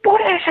 "What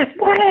is it?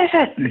 What is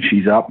it?" And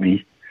she's up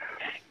me.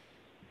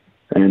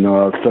 And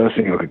the first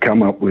thing I could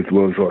come up with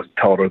was I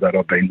told her that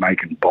I'd been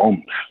making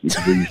bombs,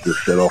 because we used to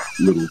set off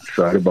little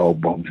soda bowl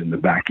bombs in the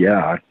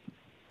backyard.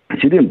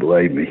 And she didn't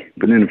believe me.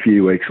 But then a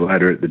few weeks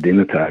later at the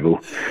dinner table,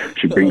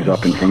 she brings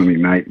up in front of me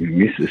mate and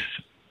missus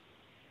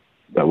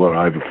that we're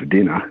over for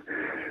dinner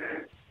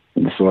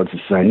and decides to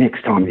say,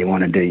 "Next time you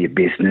want to do your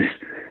business,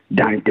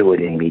 don't do it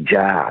in me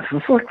jars." I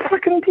was like,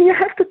 fucking, do you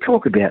have to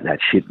talk about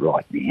that shit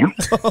right now?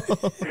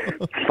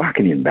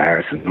 Fucking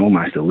embarrassing,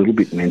 almost a little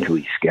bit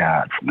mentally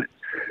scarred from it.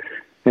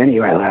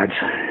 Anyway, lads,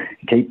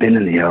 keep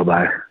bending the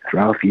elbow,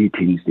 throw a few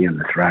tins down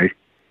the throat,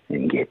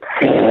 and get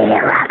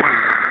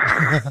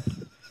fair.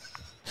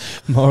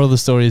 Moral of the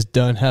story is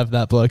don't have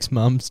that bloke's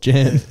mum's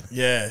jam.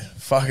 Yeah,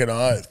 fucking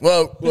oath.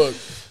 Well, look,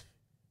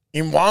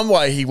 in one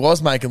way he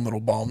was making little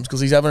bombs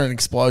because he's having an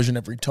explosion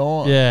every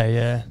time. Yeah,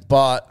 yeah.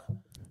 But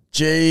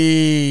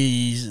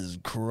Jesus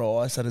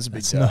Christ, that is a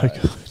big day. No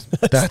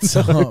good. That's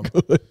no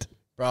good.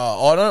 Bro,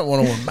 I don't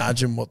want to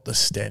imagine what the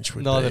stench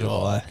would Neither be do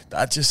like. I.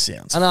 That just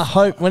sounds... And I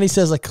hope, when he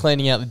says like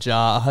cleaning out the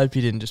jar, I hope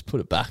he didn't just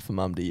put it back for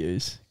mum to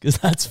use, because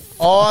that's...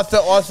 I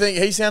think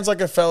he sounds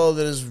like a fella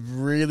that is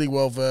really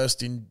well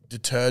versed in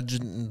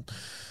detergent and...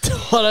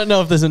 I don't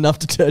know if there's enough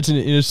detergent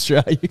in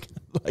Australia.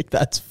 Like,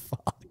 that's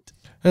fucked.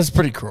 That's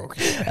pretty crook.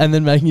 And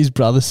then making his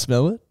brother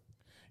smell it?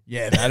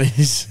 Yeah, that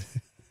is...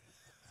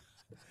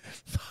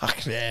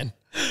 Fuck, man.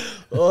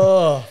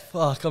 Oh,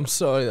 fuck. I'm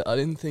sorry. I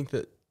didn't think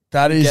that...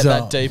 That is get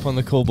that deep on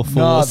the call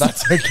before. No,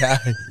 that's okay.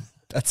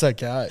 That's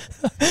okay.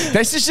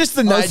 This is just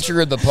the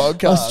nature of the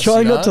podcast. I was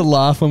trying not to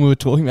laugh when we were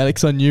talking about it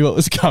because I knew what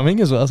was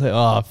coming as well. I was like,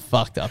 oh, I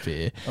fucked up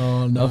here.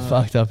 Oh, no. I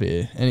fucked up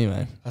here.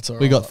 Anyway, that's all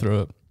right. We got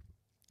through it.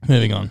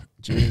 Moving on.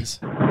 Cheers.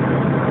 Boys,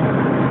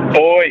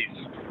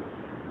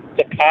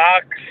 the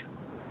Parks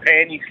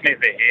panty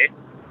sniffer here.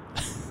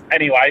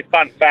 Anyway,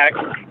 fun fact,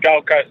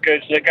 Gold Coast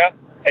Gooch Liquor,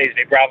 he's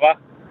my brother.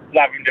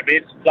 Love him to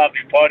bits. Love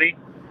your potty.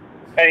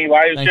 Anyway,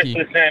 I was just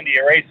listening to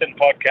your recent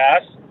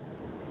podcast.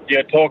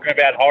 You're talking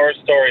about horror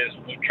stories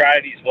with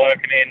tradies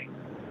working in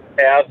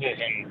houses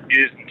and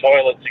using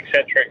toilets,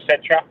 etc.,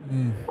 etc.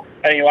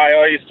 Anyway,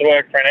 I used to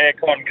work for an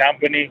aircon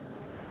company.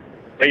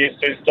 We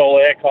used to install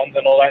aircons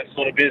and all that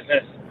sort of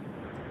business.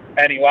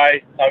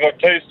 Anyway, I've got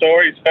two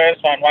stories.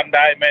 First one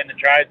day, me and the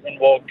tradesman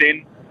walked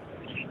in.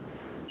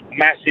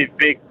 Massive,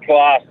 big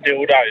glass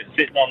dildo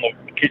sitting on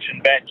the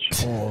kitchen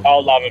bench.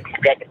 Old love it,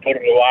 forgot to put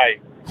it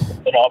away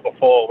the night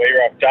before. We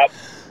rocked up.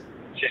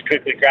 Just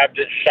quickly grabbed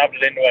it, shoved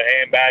it into a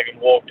handbag and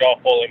walked off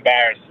all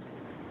embarrassed.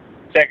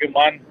 Second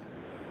one,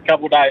 a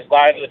couple of days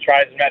later, the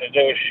tradesman had to do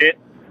a shit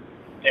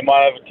in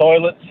one of the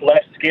toilets,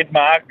 left skid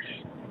marks.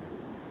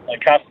 A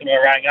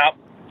customer rang up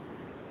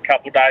a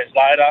couple of days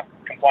later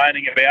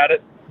complaining about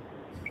it.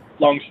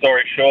 Long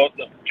story short,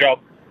 the job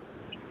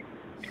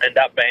ended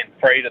up being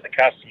free to the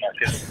customer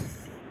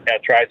because our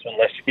tradesman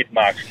left skid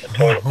marks in the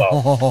toilet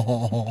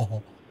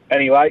bowl.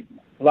 Anyway,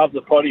 love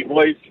the potty,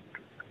 boys.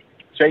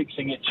 Cheeks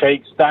in your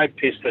cheeks. Don't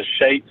piss the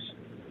sheets.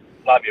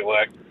 Love your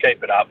work.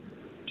 Keep it up.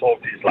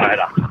 Talk to you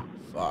later.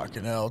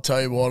 Fucking hell. I'll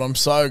tell you what, I'm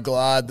so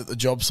glad that the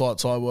job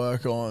sites I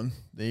work on,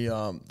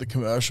 the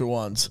commercial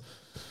ones,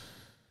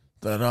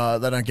 that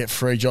they don't get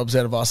free jobs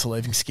out of us for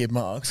leaving skid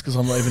marks, because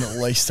I'm leaving at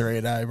least 3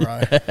 a day,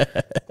 bro.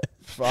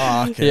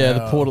 Fucking yeah,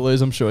 hell. the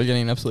Portaloos, I'm sure, are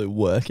getting an absolute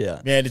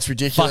workout. Man, it's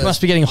ridiculous. Fuck,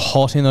 must be getting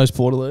hot in those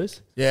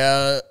Portaloos.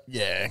 Yeah.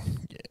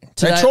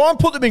 They try and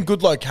put them in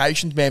good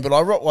locations, man,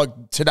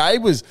 but today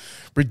was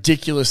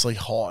ridiculously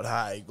hot,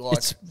 hey?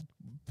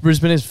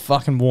 Brisbane is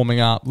fucking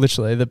warming up,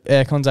 literally. The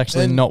aircon's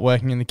actually not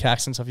working in the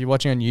Caxton, so if you're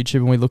watching on YouTube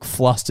and we look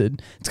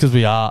flustered, it's because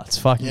we are. It's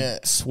fucking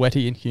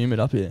sweaty and humid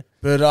up here.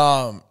 But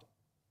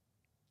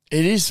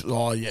It is.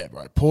 Oh yeah,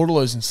 bro.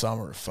 Portaloos in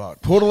summer are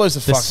fucked. Portaloos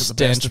are The fucked at the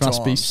best stench of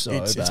must be times. so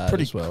It's bad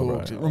pretty as well,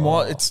 cooked. bro.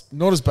 It's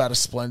not as bad as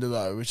Splendor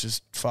though, which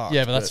is fucked.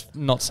 Yeah, but that's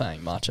not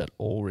saying much at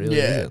all, really.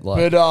 yeah. Is it?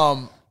 Like,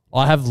 But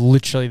I have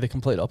literally the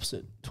complete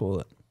opposite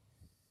toilet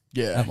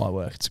yeah. at my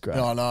work. It's great.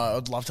 No, I know.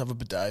 I'd love to have a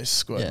bidet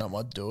squirting Yeah. up.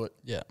 I'd do it.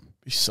 Yeah.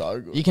 Be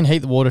so good. You can heat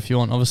the water if you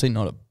want. Obviously,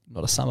 not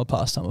a summer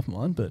pastime of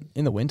mine, but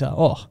in the winter,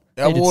 Our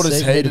water's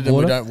seat, heated and we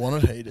water. don't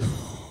want it heated.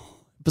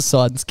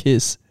 Poseidon's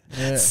kiss.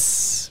 Yeah.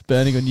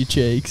 Burning on your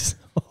cheeks.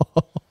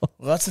 Well,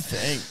 that's the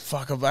thing.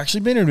 Fuck, I've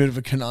actually been in a bit of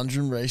a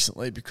conundrum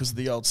recently because of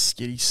the old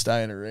skitty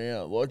staying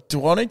around. Like,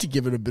 do I need to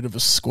give it a bit of a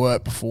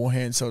squirt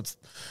beforehand so it's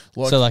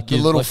like the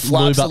you, little like,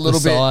 flaps lube a up the little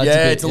bit? sides Yeah,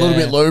 a bit, it's a little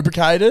yeah. bit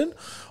lubricated.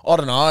 I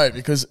don't know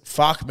because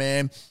fuck,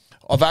 man.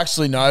 I've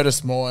actually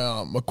noticed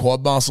my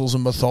quad muscles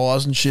and my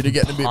thighs and shit are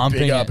getting a bit Pumping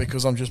bigger it.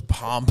 because I'm just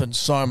pumping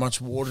so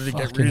much water to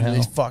get Fucking rid of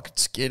these hell. fucking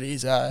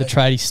skitties. Eh? The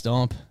tradie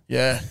stomp.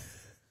 Yeah,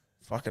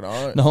 fucking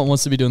oath. No one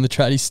wants to be doing the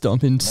tradie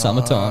stomp in No,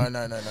 summertime.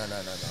 No.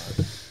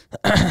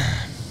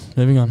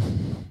 Moving on.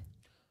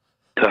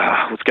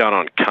 What's going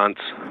on, cunts?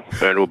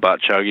 Burnable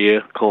Butt Chug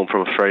here, calling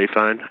from a free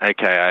phone,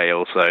 aka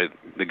also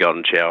the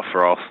Golden Shower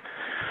Frost.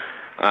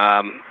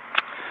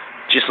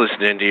 Just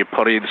listening to your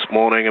potty this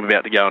morning. I'm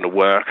about to go into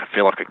work. I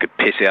feel like I could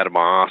piss out of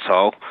my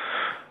asshole.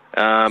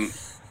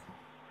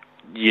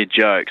 Your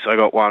jokes. I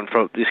got one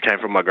from. This came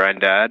from my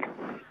granddad.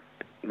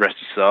 Rest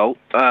his soul.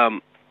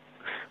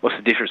 What's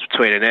the difference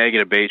between an egg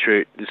and a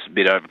beetroot? This is a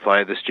bit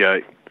overplayed. This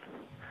joke.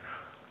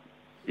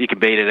 You can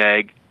beat an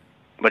egg,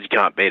 but you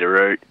can't beat a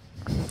root.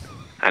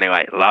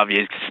 Anyway, love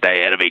you.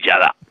 Stay out of each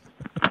other.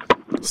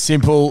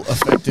 Simple,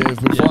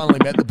 effective. We finally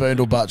met the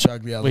Boondle Butt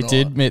Chug the other We night.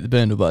 did meet the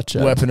Burnable Butt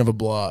Chug. Weapon of a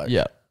bloke.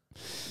 Yeah.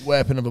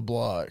 Weapon of a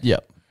bloke. Yeah.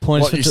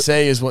 Points What for you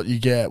see is what you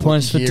get.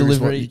 Points what you for hear is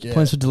what delivery. you get.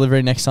 Points for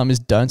delivery next time is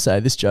don't say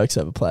this joke's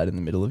overplayed in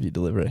the middle of your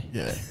delivery.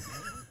 Yeah.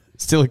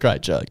 Still a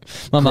great joke.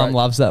 My mum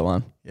loves that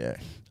one. Yeah.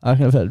 I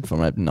reckon I've heard it from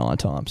maybe 9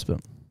 times, but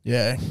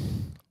Yeah.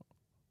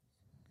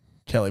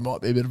 Kelly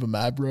might be a bit of a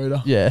mad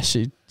rooter. yeah,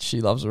 she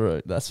loves a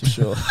root, that's for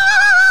sure.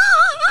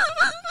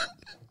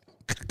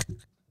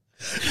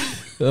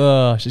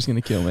 Oh, she's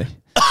gonna kill me.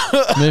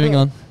 Moving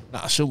on.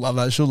 Nah, she'll love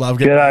that. She'll love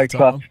getting G'day, that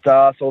Club time.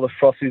 Stars, all the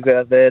Frosties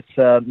out there. It's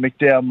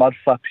McDowell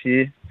Mudflap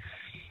here.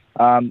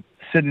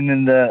 Sitting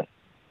in the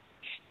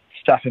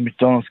Stafford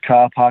McDonald's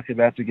car park,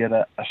 about to get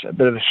a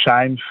bit of a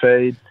shame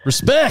feed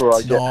Respect. before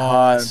I get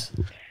Nice.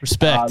 home.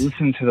 Respect.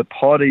 Listened to the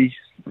potty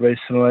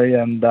recently,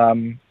 and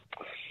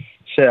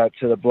shout out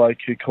to the bloke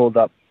who called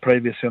up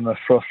previously on the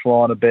Frost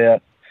line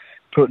about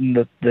putting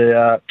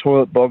the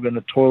toilet bog in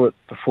the toilet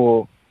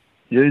before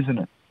using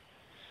it.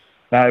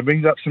 Now, it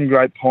brings up some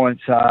great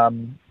points.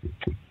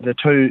 The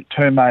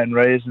two main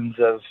reasons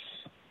of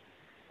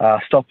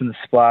stopping the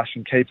splash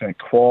and keeping it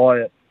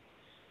quiet.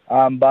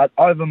 But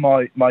over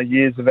my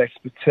years of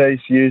expertise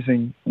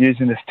using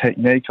this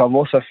technique, I've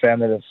also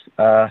found that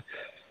it's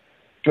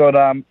got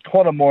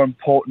quite a more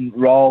important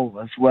role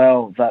as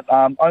well that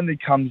only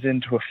comes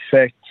into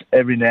effect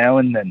every now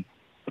and then.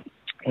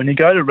 When you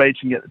go to reach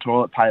and get the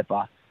toilet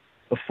paper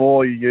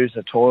before you use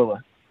the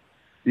toilet,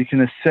 you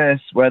can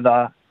assess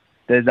whether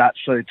there's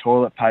actually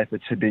toilet paper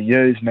to be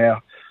used.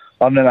 Now,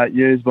 I've never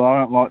used, but I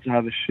don't like to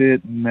have a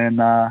shit and then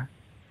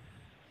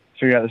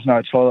figure out there's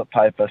no toilet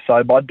paper.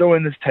 So by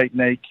doing this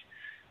technique,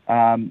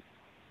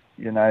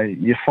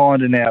 you're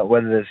finding out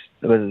whether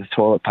there's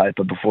toilet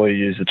paper before you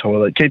use the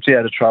toilet. It keeps you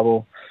out of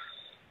trouble.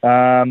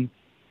 But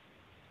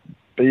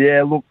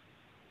yeah, look,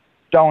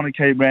 don't want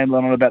to keep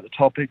rambling on about the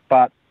topic,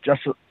 but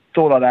just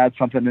thought I'd add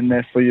something in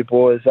there for you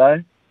boys, eh?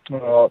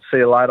 All right, see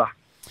you later.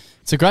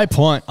 It's a great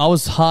point. I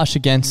was harsh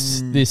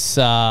against this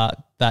that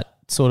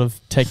sort of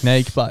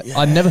technique, but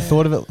I never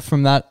thought of it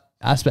from that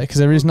aspect because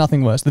there is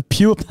nothing worse. The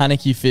pure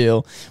panic you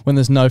feel when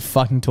there's no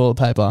fucking toilet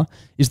paper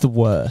is the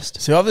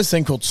worst. See, I have this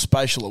thing called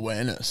spatial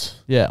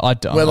awareness. Yeah, I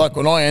don't. Where, like,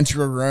 when I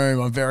enter a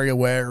room, I'm very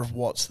aware of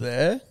what's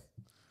there.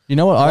 You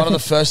know what? One of the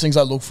first things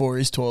I look for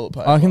is toilet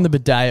paper. I reckon the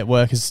bidet at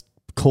work has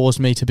caused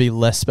me to be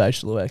less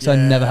spatial aware because I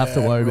never have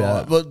to worry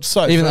about it. But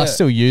so even though I fair.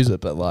 still use it,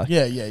 but like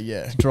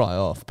yeah, dry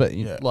off. But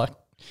you know, like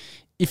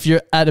if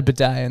you're at a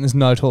bidet and there's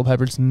no toilet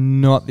paper, it's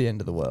not the end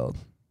of the world.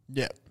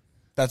 Yeah,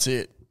 that's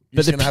it. You're But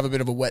just the going to have a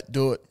bit of a wet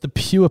do it. The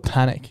pure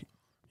panic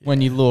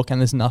when you look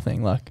and there's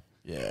nothing, like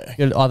Yeah.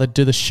 you gotta either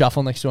do the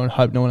shuffle next door and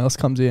hope no one else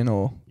comes in,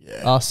 or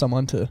ask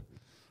someone to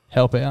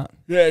help out.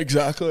 Yeah,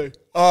 exactly.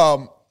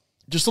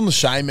 Just on the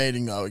shame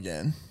meeting though,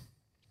 again,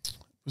 I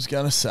was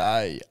going to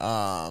say,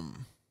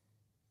 I'm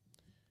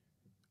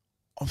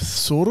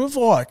sort of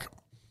like,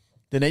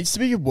 there needs to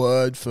be a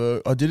word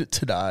for, I did it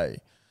today.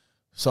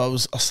 So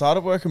I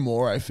started working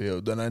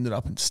Morayfield, then I ended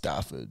up in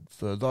Stafford.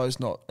 For those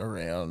not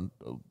around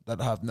that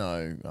have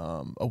no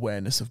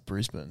awareness of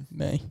Brisbane.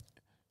 Me.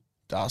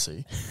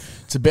 Darcy.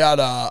 It's about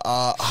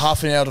a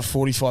half an hour to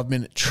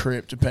 45-minute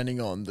trip, depending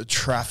on the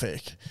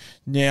traffic.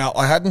 Now,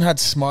 I hadn't had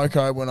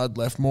smoko when I'd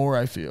left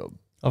Morayfield.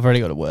 I've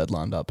already got a word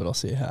lined up, but I'll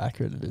see how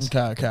accurate it is.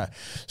 Okay.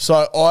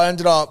 So I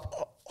ended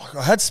up,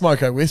 I had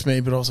smoko with me,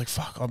 but I was like,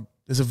 fuck,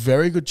 there's a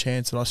very good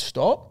chance that I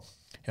stop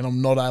and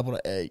I'm not able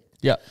to eat.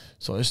 Yeah.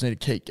 So I just need to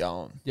keep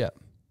going. Yeah.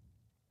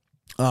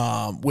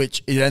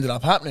 Which it ended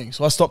up happening.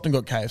 So I stopped and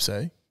got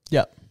KFC.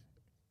 Yeah.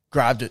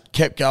 Grabbed it,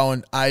 kept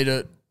going, ate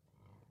it,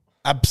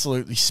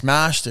 absolutely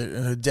smashed it,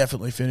 and had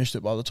definitely finished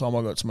it by the time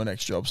I got to my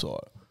next job site.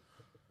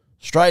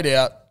 Straight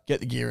out,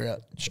 get the gear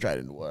out, straight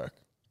into work.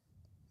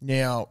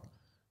 Now,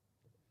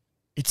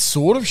 it's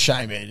sort of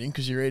shame eating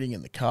because you're eating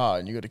in the car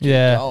and you got to keep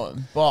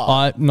going.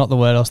 But not the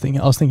word I was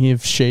thinking. I was thinking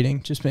of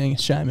sheeting, just being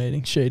shame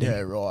eating, sheeting. Yeah,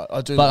 right.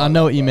 I do. But I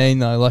know what you mean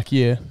though. Like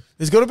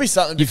there's got to be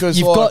something because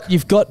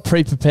you've got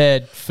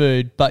pre-prepared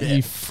food, but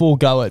you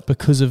forego it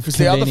because of the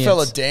convenience. other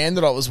fella Dan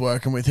that I was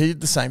working with, he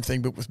did the same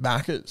thing but with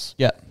Macca's.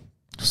 Yeah.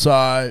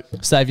 So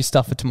save your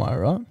stuff for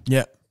tomorrow, right?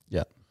 Yeah.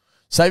 Yeah.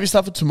 Save your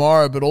stuff for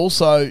tomorrow, but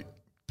also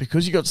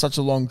because you got such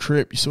a long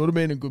trip, you sort of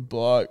being a good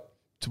bloke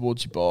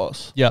towards your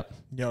boss. Yep.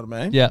 You know what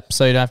I mean? Yeah.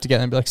 So you don't have to get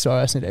there and be like,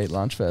 sorry, I just need to eat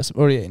lunch first. I've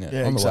already eaten it.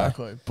 Yeah, on the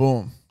exactly. way.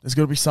 Boom. There's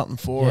got to be something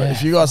for it.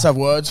 If you guys have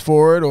words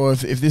for it, or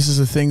if this is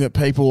a thing that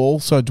people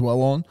also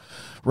dwell on,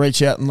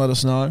 reach out and let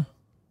us know.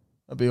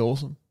 That'd be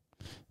awesome.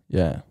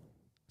 Yeah.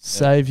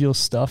 Save your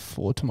stuff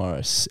for tomorrow.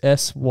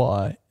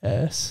 SYSFT.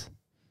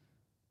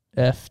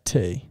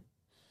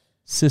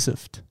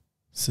 Sysft.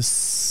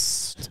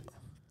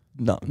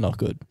 No, not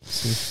good.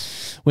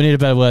 We need a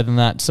better word than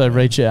that, so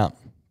reach out.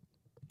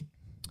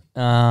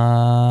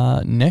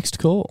 Next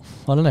call.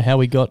 I don't know how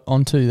we got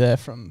onto there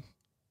from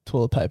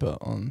toilet paper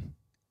on.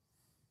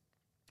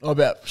 Oh,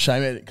 about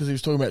shame eating, because he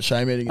was talking about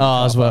shame eating.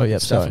 Oh, as well, yeah,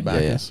 stuff sorry.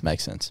 for Yeah, Macca's.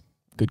 makes sense.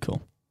 Good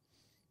call.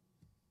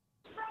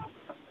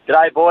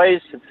 G'day, boys.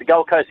 It's the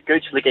Gold Coast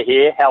Gooch Liquor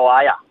here. How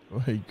are ya? Oh,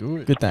 hey,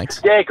 good. Good,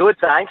 thanks. Yeah, good,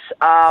 thanks.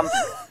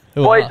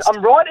 Boys,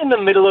 I'm right in the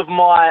middle of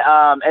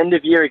my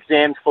end-of-year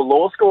exams for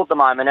law school at the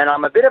moment, and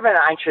I'm a bit of an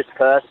anxious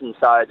person,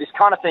 so this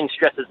kind of thing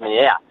stresses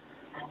me out.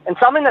 And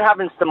something that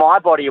happens to my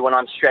body when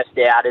I'm stressed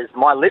out is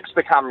my lips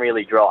become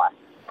really dry.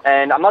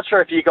 And I'm not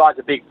sure if you guys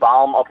are big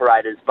balm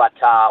operators, but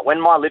when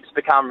my lips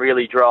become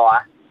really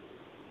dry,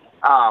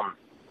 I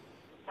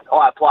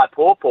apply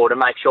Pawpaw to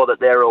make sure that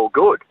they're all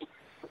good.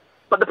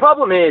 But the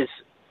problem is,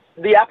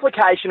 the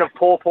application of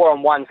Pawpaw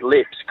on one's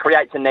lips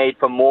creates a need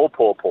for more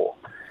Pawpaw.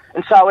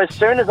 And so as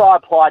soon as I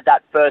applied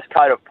that first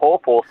coat of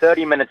Pawpaw,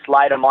 30 minutes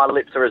later, my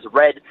lips are as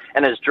red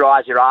and as dry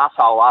as your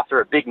asshole after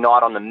a big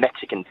night on the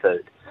Mexican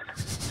food.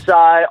 So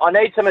I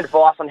need some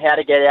advice on how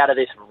to get out of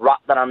this rut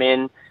that I'm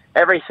in.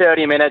 Every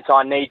 30 minutes,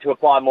 I need to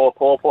apply more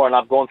Pawpaw, and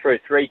I've gone through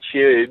 3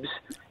 tubes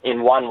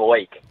in 1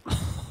 week.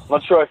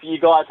 Not sure if you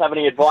guys have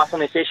any advice on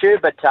this issue,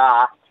 but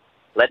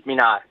let me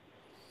know.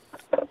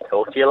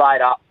 Talk to you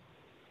later.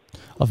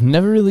 I've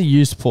never really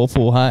used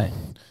Pawpaw, hey?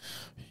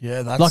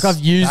 Yeah, that's like I've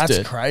used that's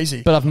it.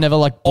 crazy. But I've never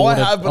bought it. I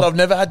have, but I've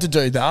never had to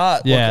do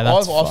that. Yeah,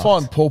 like, that's I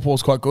find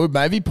Pawpaw's quite good.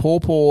 Maybe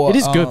Pawpaw. It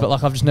is good, but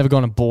like I've just never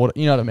gone and bought it.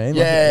 You know what I mean?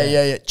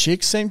 Yeah.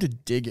 Chicks seem to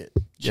dig it.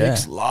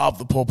 Chicks Yeah. love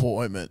the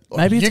Pawpaw ointment. Like,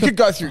 Maybe it's you got- could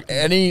go through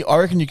any. I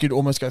reckon you could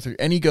almost go through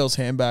any girl's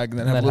handbag and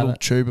then have a they'd little have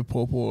it. tube of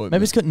Pawpaw ointment.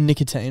 Maybe it's got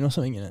nicotine or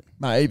something in it.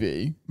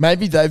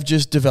 Maybe they've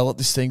just developed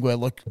this thing where,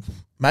 like,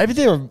 maybe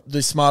they're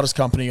the smartest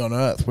company on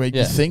earth where you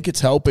Yeah. think it's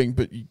helping,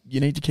 but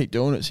you need to keep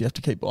doing it, so you have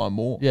to keep buying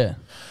more. Yeah.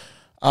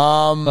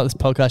 Like this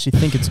podcast, you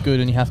think it's good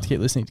and you have to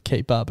keep listening to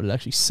keep up, but it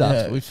actually sucks.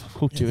 Yeah. But we've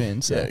hooked you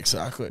in. So Yeah,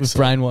 exactly. We've So-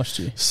 brainwashed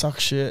you. Suck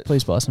shit.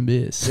 Please buy some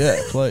beers. Yeah,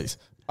 please.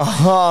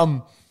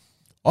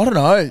 I don't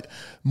know.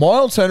 My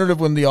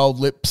alternative when the old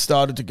lips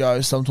started to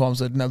go, sometimes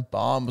they didn't have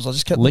balm, was I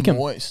just kept Lick them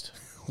 'em. moist.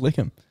 Lick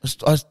them. I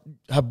just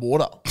have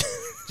water.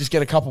 Just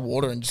get a cup of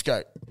water and just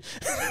go.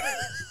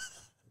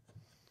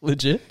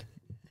 Legit?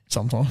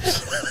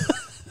 Sometimes.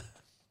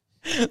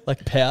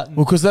 Like pouting.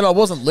 Well, because then I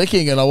wasn't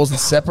licking and I wasn't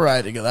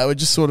separating it. They were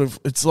just sort of.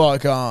 It's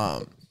like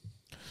a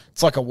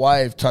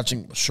wave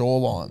touching the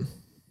shoreline.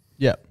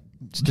 Yeah.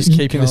 Just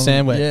keeping the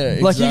sand wet. Yeah,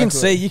 Like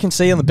exactly. you can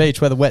see on the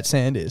beach where the wet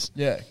sand is.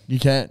 Yeah, you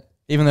can.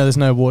 Even though there's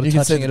no water You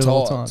can see touching the it at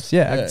all tides. times.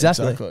 Yeah, Yeah,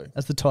 exactly. exactly.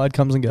 As the tide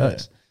comes and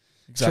goes.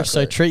 Exactly.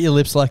 So treat your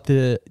lips like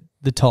the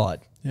tide.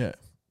 Yeah,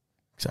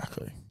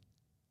 exactly.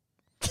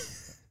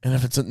 And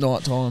if it's at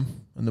night time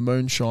and the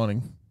moon's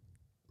shining,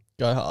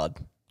 go hard.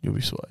 You'll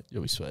be sweet.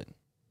 You'll be sweet.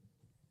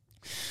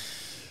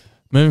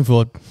 Moving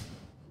forward.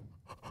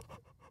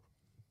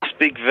 It's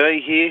Big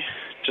V here,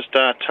 just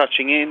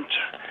touching in.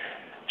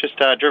 Just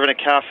driven a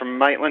car from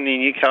Maitland near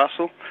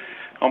Newcastle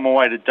on my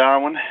way to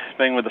Darwin,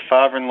 been with the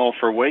father-in-law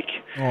for a week.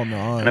 Oh,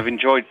 no. And I've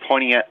enjoyed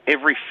pointing out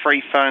every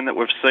free phone that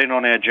we've seen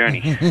on our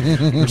journey.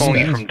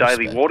 Calling you from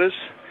Daly Waters.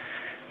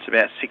 It's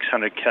about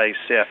 600 k's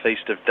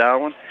southeast of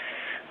Darwin.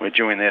 We're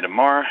due in there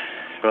tomorrow,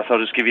 but I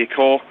thought I'd just give you a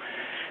call.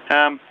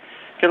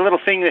 Get a little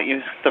thing that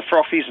the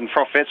frothies and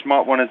frothettes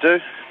might want to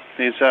do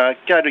is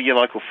go to your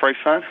local free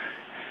phone,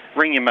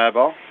 ring your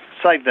mobile,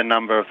 save the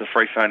number of the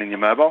free phone in your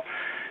mobile,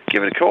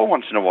 give it a call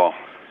once in a while.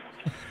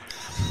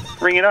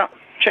 Ring it up,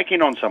 check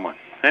in on someone.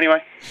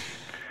 Anyway,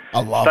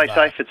 I love stay that.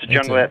 safe, it's a Me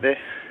jungle too. out there.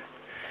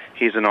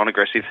 Here's a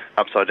non-aggressive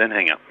upside down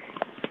hang-up.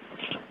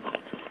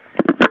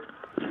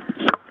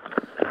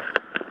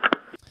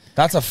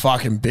 That's a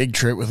fucking big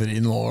trip with an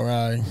in-law,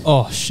 eh?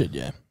 Oh shit,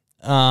 yeah.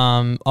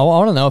 I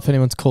want to know if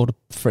anyone's called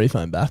a free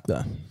phone back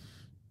though.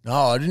 No,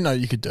 I didn't know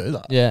you could do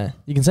that. Yeah,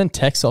 you can send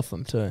texts off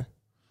them too.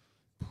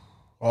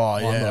 Oh,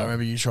 yeah. I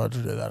remember you tried to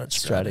do that at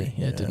Stratty.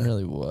 Yeah, it didn't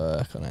really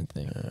work, I don't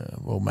think.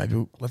 Well,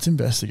 maybe let's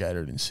investigate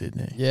it in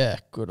Sydney. Yeah,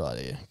 good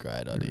idea.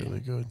 Great idea.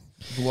 Really good.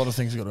 There's a lot of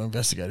things we've got to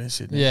investigate in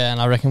Sydney. Yeah,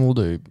 and I reckon we'll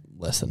do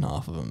less than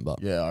half of them.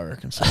 But yeah, I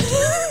reckon so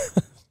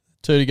too.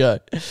 2 to go.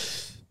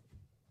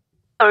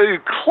 Oh,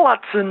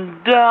 Klutz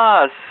and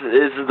Das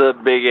is the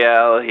Big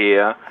Al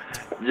here.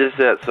 Just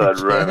outside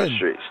Roma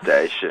Street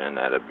Station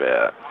at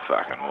about,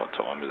 what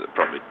time is it?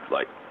 Probably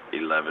like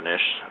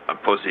 11-ish. I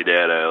pussied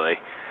out early.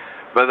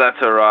 But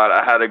that's alright.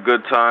 I had a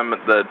good time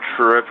at the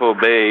Triple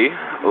B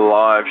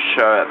live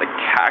show at the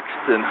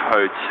Caxton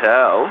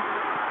Hotel.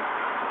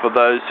 For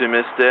those who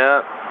missed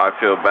out, I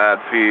feel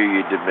bad for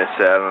you. You did miss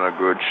out on a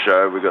good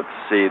show. We got to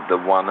see the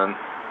one and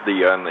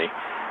the only,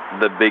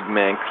 the big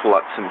man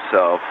Klutz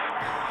himself,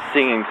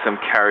 singing some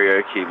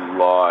karaoke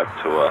live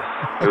to us.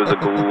 It was a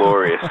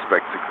glorious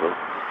spectacle.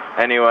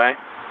 Anyway,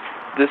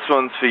 this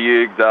one's for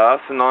you, Das.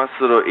 A nice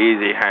little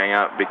easy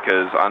hang-up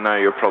because I know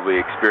you're probably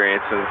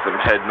experiencing some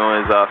head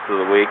noise after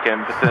the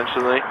weekend,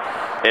 potentially.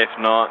 If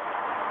not,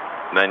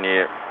 then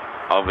you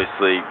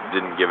obviously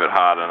didn't give it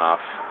hard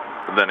enough.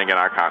 But then again,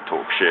 I can't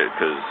talk shit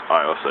because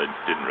I also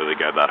didn't really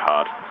go that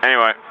hard.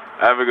 Anyway,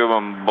 have a good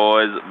one,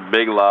 boys.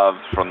 Big love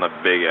from the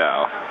Big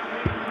Al.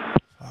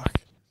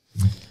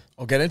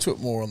 I'll get into it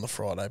more on the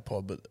Friday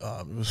pod, but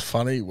it was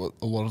funny what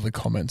a lot of the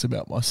comments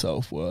about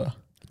myself were.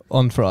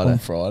 On Friday. On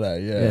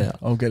Friday, yeah.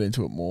 I'll get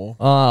into it more.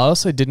 I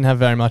also didn't have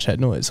very much head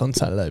noise on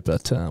Saturday,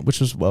 but which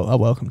was a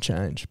welcome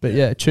change. But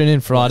yeah, tune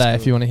in Friday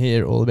if you want to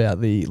hear all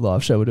about the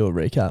live show. We'll do a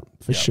recap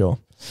for sure.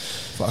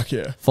 Fuck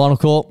yeah. Final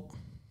call.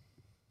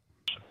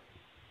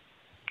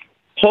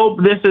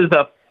 Hope this is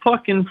a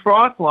fucking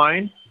froth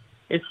line.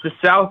 It's the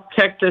South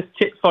Texas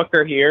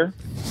titfucker here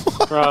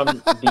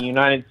from the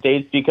United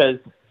States because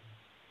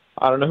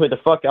I don't know who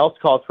the fuck else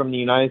calls from the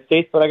United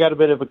States, but I got a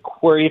bit of a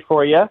query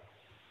for you.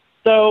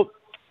 So,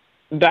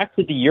 back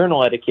to the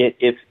urinal etiquette.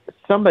 If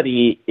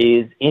somebody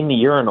is in the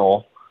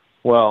urinal,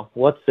 well,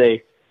 let's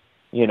say,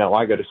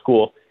 I go to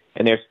school,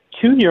 and there's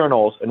 2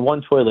 urinals and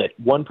 1 toilet.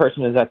 One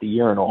person is at the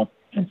urinal,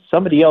 and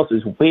somebody else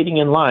is waiting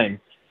in line,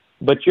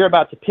 but you're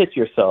about to piss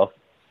yourself.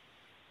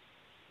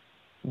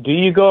 Do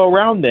you go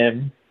around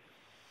them,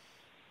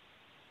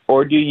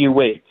 or do you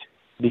wait?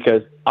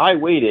 Because I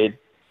waited,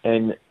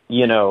 and,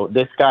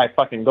 this guy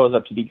fucking goes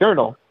up to the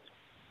urinal,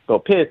 go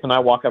piss, and I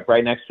walk up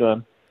right next to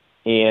him,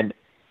 and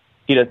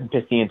he doesn't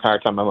piss the entire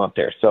time I'm up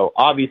there. So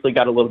obviously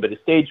got a little bit of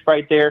stage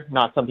fright there.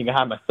 Not something I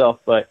have myself,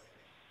 but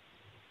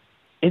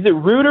is it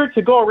ruder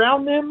to go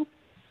around them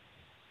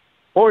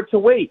or to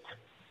wait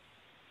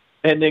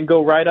and then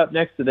go right up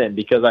next to them?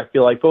 Because I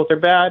feel like both are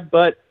bad,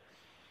 but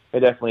I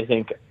definitely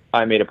think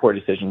I made a poor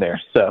decision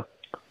there. So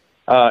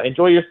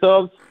enjoy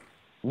yourselves.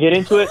 Get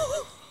into it.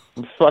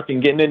 I'm fucking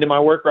getting into my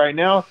work right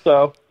now.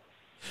 So,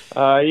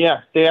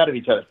 stay out of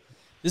each other.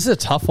 This is a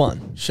tough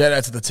one. Shout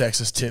out to the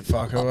Texas tit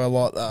fucker. I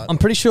like that. I'm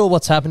pretty sure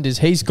what's happened is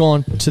he's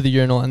gone to the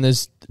urinal and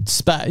there's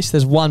space.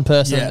 There's one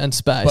person and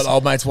space. But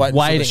old mate's waiting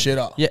for the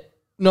shitter. Yeah.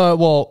 No,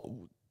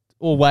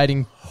 or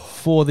waiting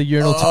for the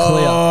urinal to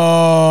clear.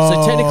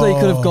 So technically he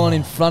could have gone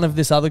in front of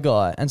this other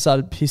guy and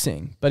started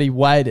pissing, but he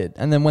waited.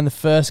 And then when the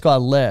first guy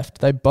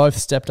left, they both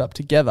stepped up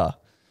together.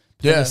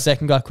 Yeah. And the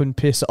second guy couldn't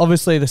piss. So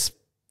obviously the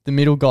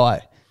middle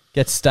guy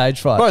gets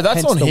stage fright. Bro,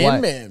 that's hence on the him,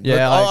 wait. man.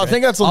 Yeah, I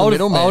think that's on the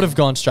middle, man. I would have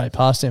gone straight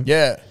past him.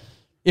 Yeah.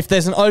 If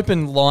there's an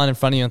open line in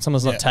front of you and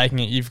someone's not taking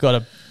it, you've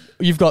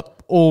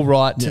got all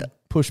right to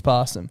push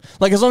past them.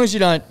 Like, as long as you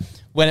don't,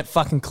 when it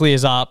fucking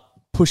clears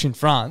up, push in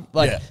front.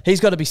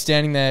 He's got to be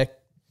standing there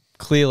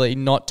clearly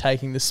not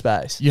taking the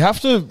space. You have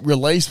to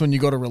release when you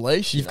got to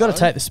release. You've got to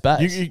take the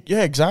space.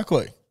 Yeah,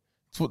 exactly.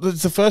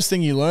 It's the first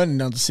thing you learn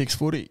in under 6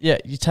 footy. Yeah,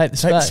 you take the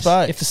space.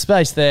 If the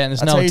space there and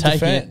there's no one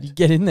taking it, you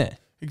get in there.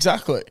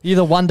 Exactly. You're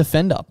the one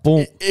defender.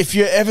 Boom. If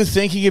you're ever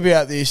thinking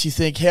about this, you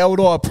think, how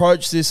would I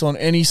approach this on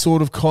any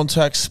sort of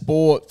contact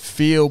sport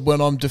field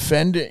when I'm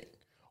defending?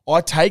 I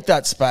take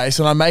that space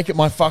and I make it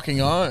my fucking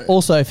own.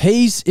 Also,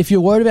 if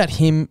you're worried about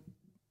him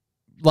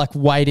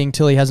waiting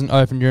till he has an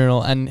open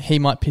urinal and he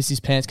might piss his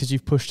pants because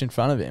you've pushed in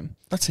front of him.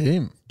 That's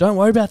him. Don't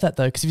worry about that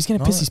though, because if he's going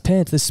to piss his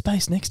pants, there's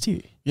space next to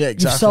you. Yeah,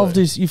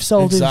 exactly. You've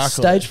solved his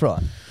stage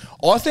fright.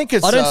 I think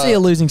it's. I don't see a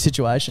losing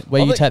situation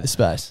where you take the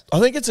space. I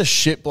think it's a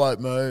shit bloke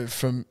move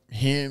from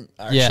him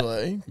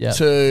actually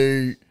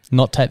to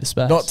not take the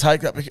space, not take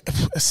that,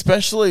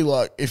 especially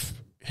if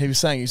he was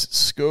saying he's at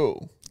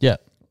school. Yeah,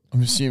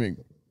 I'm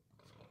assuming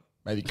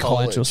maybe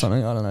college or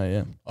something. I don't know.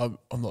 Yeah,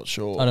 I'm not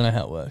sure. I don't know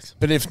how it works.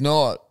 But if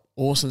not,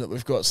 awesome that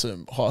we've got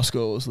some high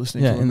schoolers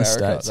listening from in America. The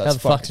States. That's how the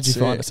fuck did you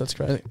sick. find us? That's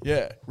crazy.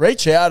 Yeah,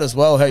 reach out as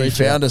well. How you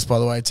found us, by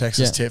the way,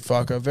 Texas Tip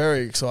Fucker.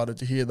 Very excited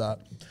to hear that.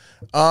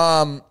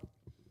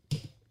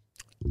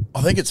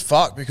 I think it's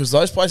fucked because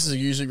those places are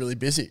usually really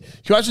busy. Can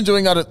you imagine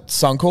doing that at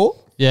Suncorp?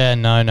 Yeah,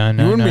 no. You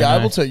wouldn't be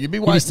able to. You'd be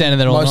waiting standing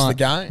there all most night. of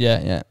the game.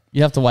 Yeah.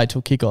 You have to wait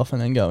till kickoff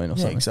and then go in or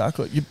something.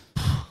 Exactly. You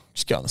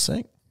just go on the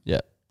sink.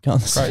 Yeah, go on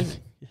the Crazy.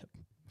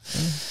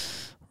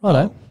 sink.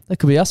 Righto, that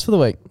could be us for the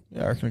week.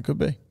 Yeah, I reckon it could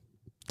be.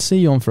 See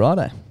you on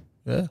Friday.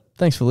 Yeah.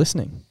 Thanks for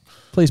listening.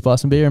 Please buy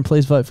some beer and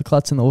please vote for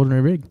Klutz in the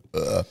Ordinary Rig.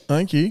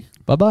 Thank you.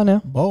 Bye-bye now.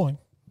 Bye.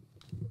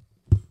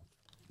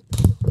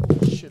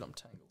 Shit, I'm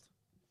tangled.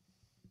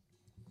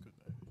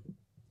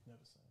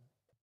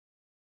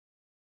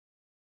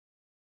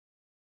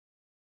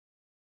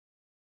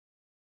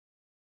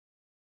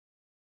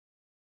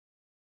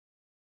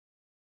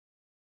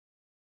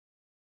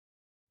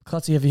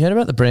 Klutzy, have you heard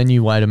about the brand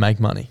new way to make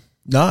money?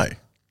 No.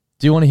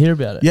 Do you want to hear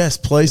about it? Yes,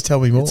 please tell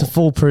me more. It's a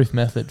foolproof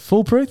method.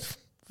 Foolproof?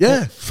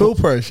 Yeah,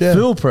 foolproof, yeah.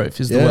 Foolproof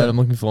is the word I'm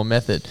looking for,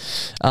 method.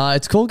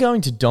 It's called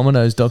going to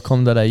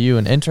dominoes.com.au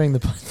and entering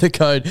the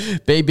code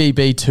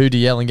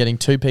BBB2DL and getting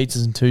 2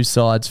 pizzas and 2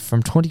 sides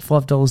from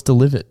 $25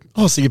 delivered.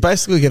 Oh, so you're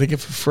basically getting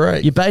it for free.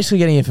 You're basically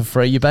getting it for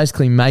free. You're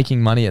basically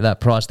making money at that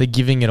price. They're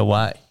giving it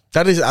away.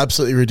 That is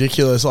absolutely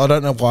ridiculous. I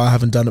don't know why I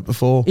haven't done it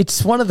before.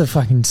 It's one of the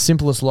fucking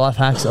simplest life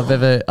hacks I've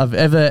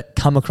ever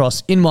come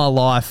across in my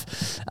life.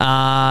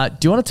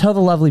 Do you want to tell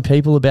the lovely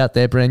people about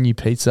their brand new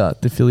pizza,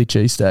 the Philly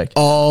cheesesteak?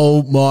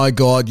 Oh my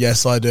God,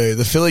 yes I do.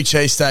 The Philly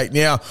cheesesteak.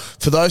 Now,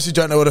 for those who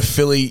don't know what a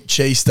Philly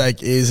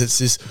cheesesteak is, it's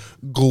this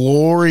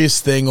glorious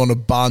thing on a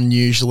bun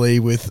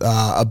usually with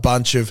a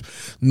bunch of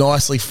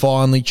nicely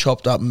finely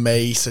chopped up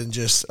meat and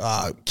just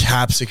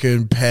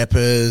capsicum,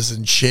 peppers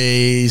and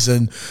cheese.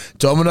 And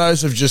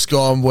Domino's have just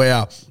gone,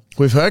 wow,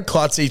 we've heard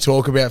Klutzy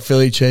talk about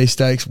Philly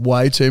cheesesteaks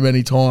way too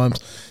many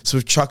times, so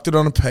we've chucked it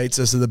on a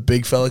pizza so the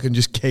big fella can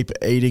just keep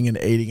eating and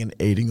eating and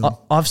eating them.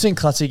 I've seen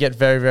Klutzy get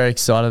very, very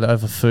excited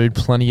over food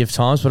plenty of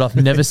times, but I've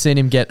never seen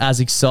him get as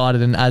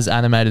excited and as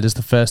animated as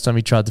the first time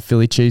he tried the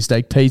Philly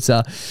cheesesteak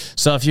pizza.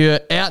 So if you're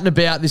out and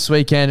about this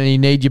weekend and you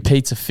need your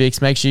pizza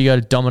fix, make sure you go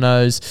to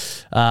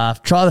Domino's,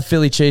 try the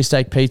Philly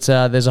cheesesteak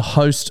pizza. There's a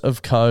host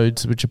of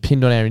codes which are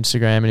pinned on our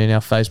Instagram and in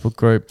our Facebook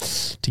group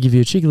to give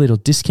you a cheeky little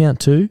discount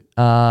too.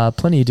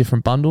 Plenty of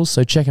different bundles,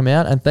 so check them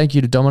out. And thank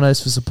you to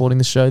Domino's for supporting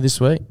the show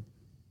this week.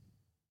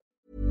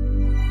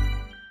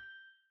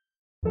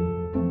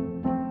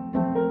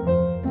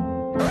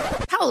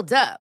 Hold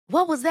up.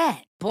 What was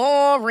that?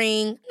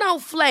 Boring. No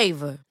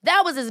flavor.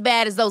 That was as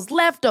bad as those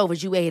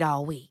leftovers you ate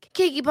all week.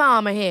 Keke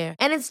Palmer here,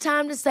 and it's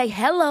time to say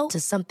hello to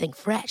something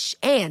fresh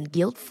and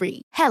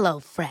guilt-free. Hello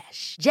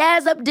Fresh.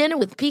 Jazz up dinner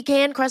with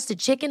pecan-crusted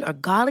chicken or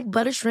garlic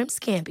butter shrimp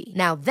scampi.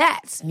 Now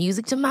that's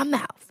music to my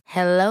mouth.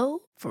 Hello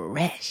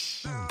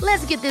Fresh.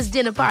 Let's get this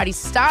dinner party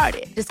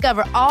started.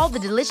 Discover all the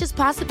delicious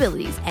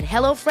possibilities at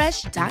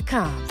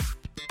HelloFresh.com.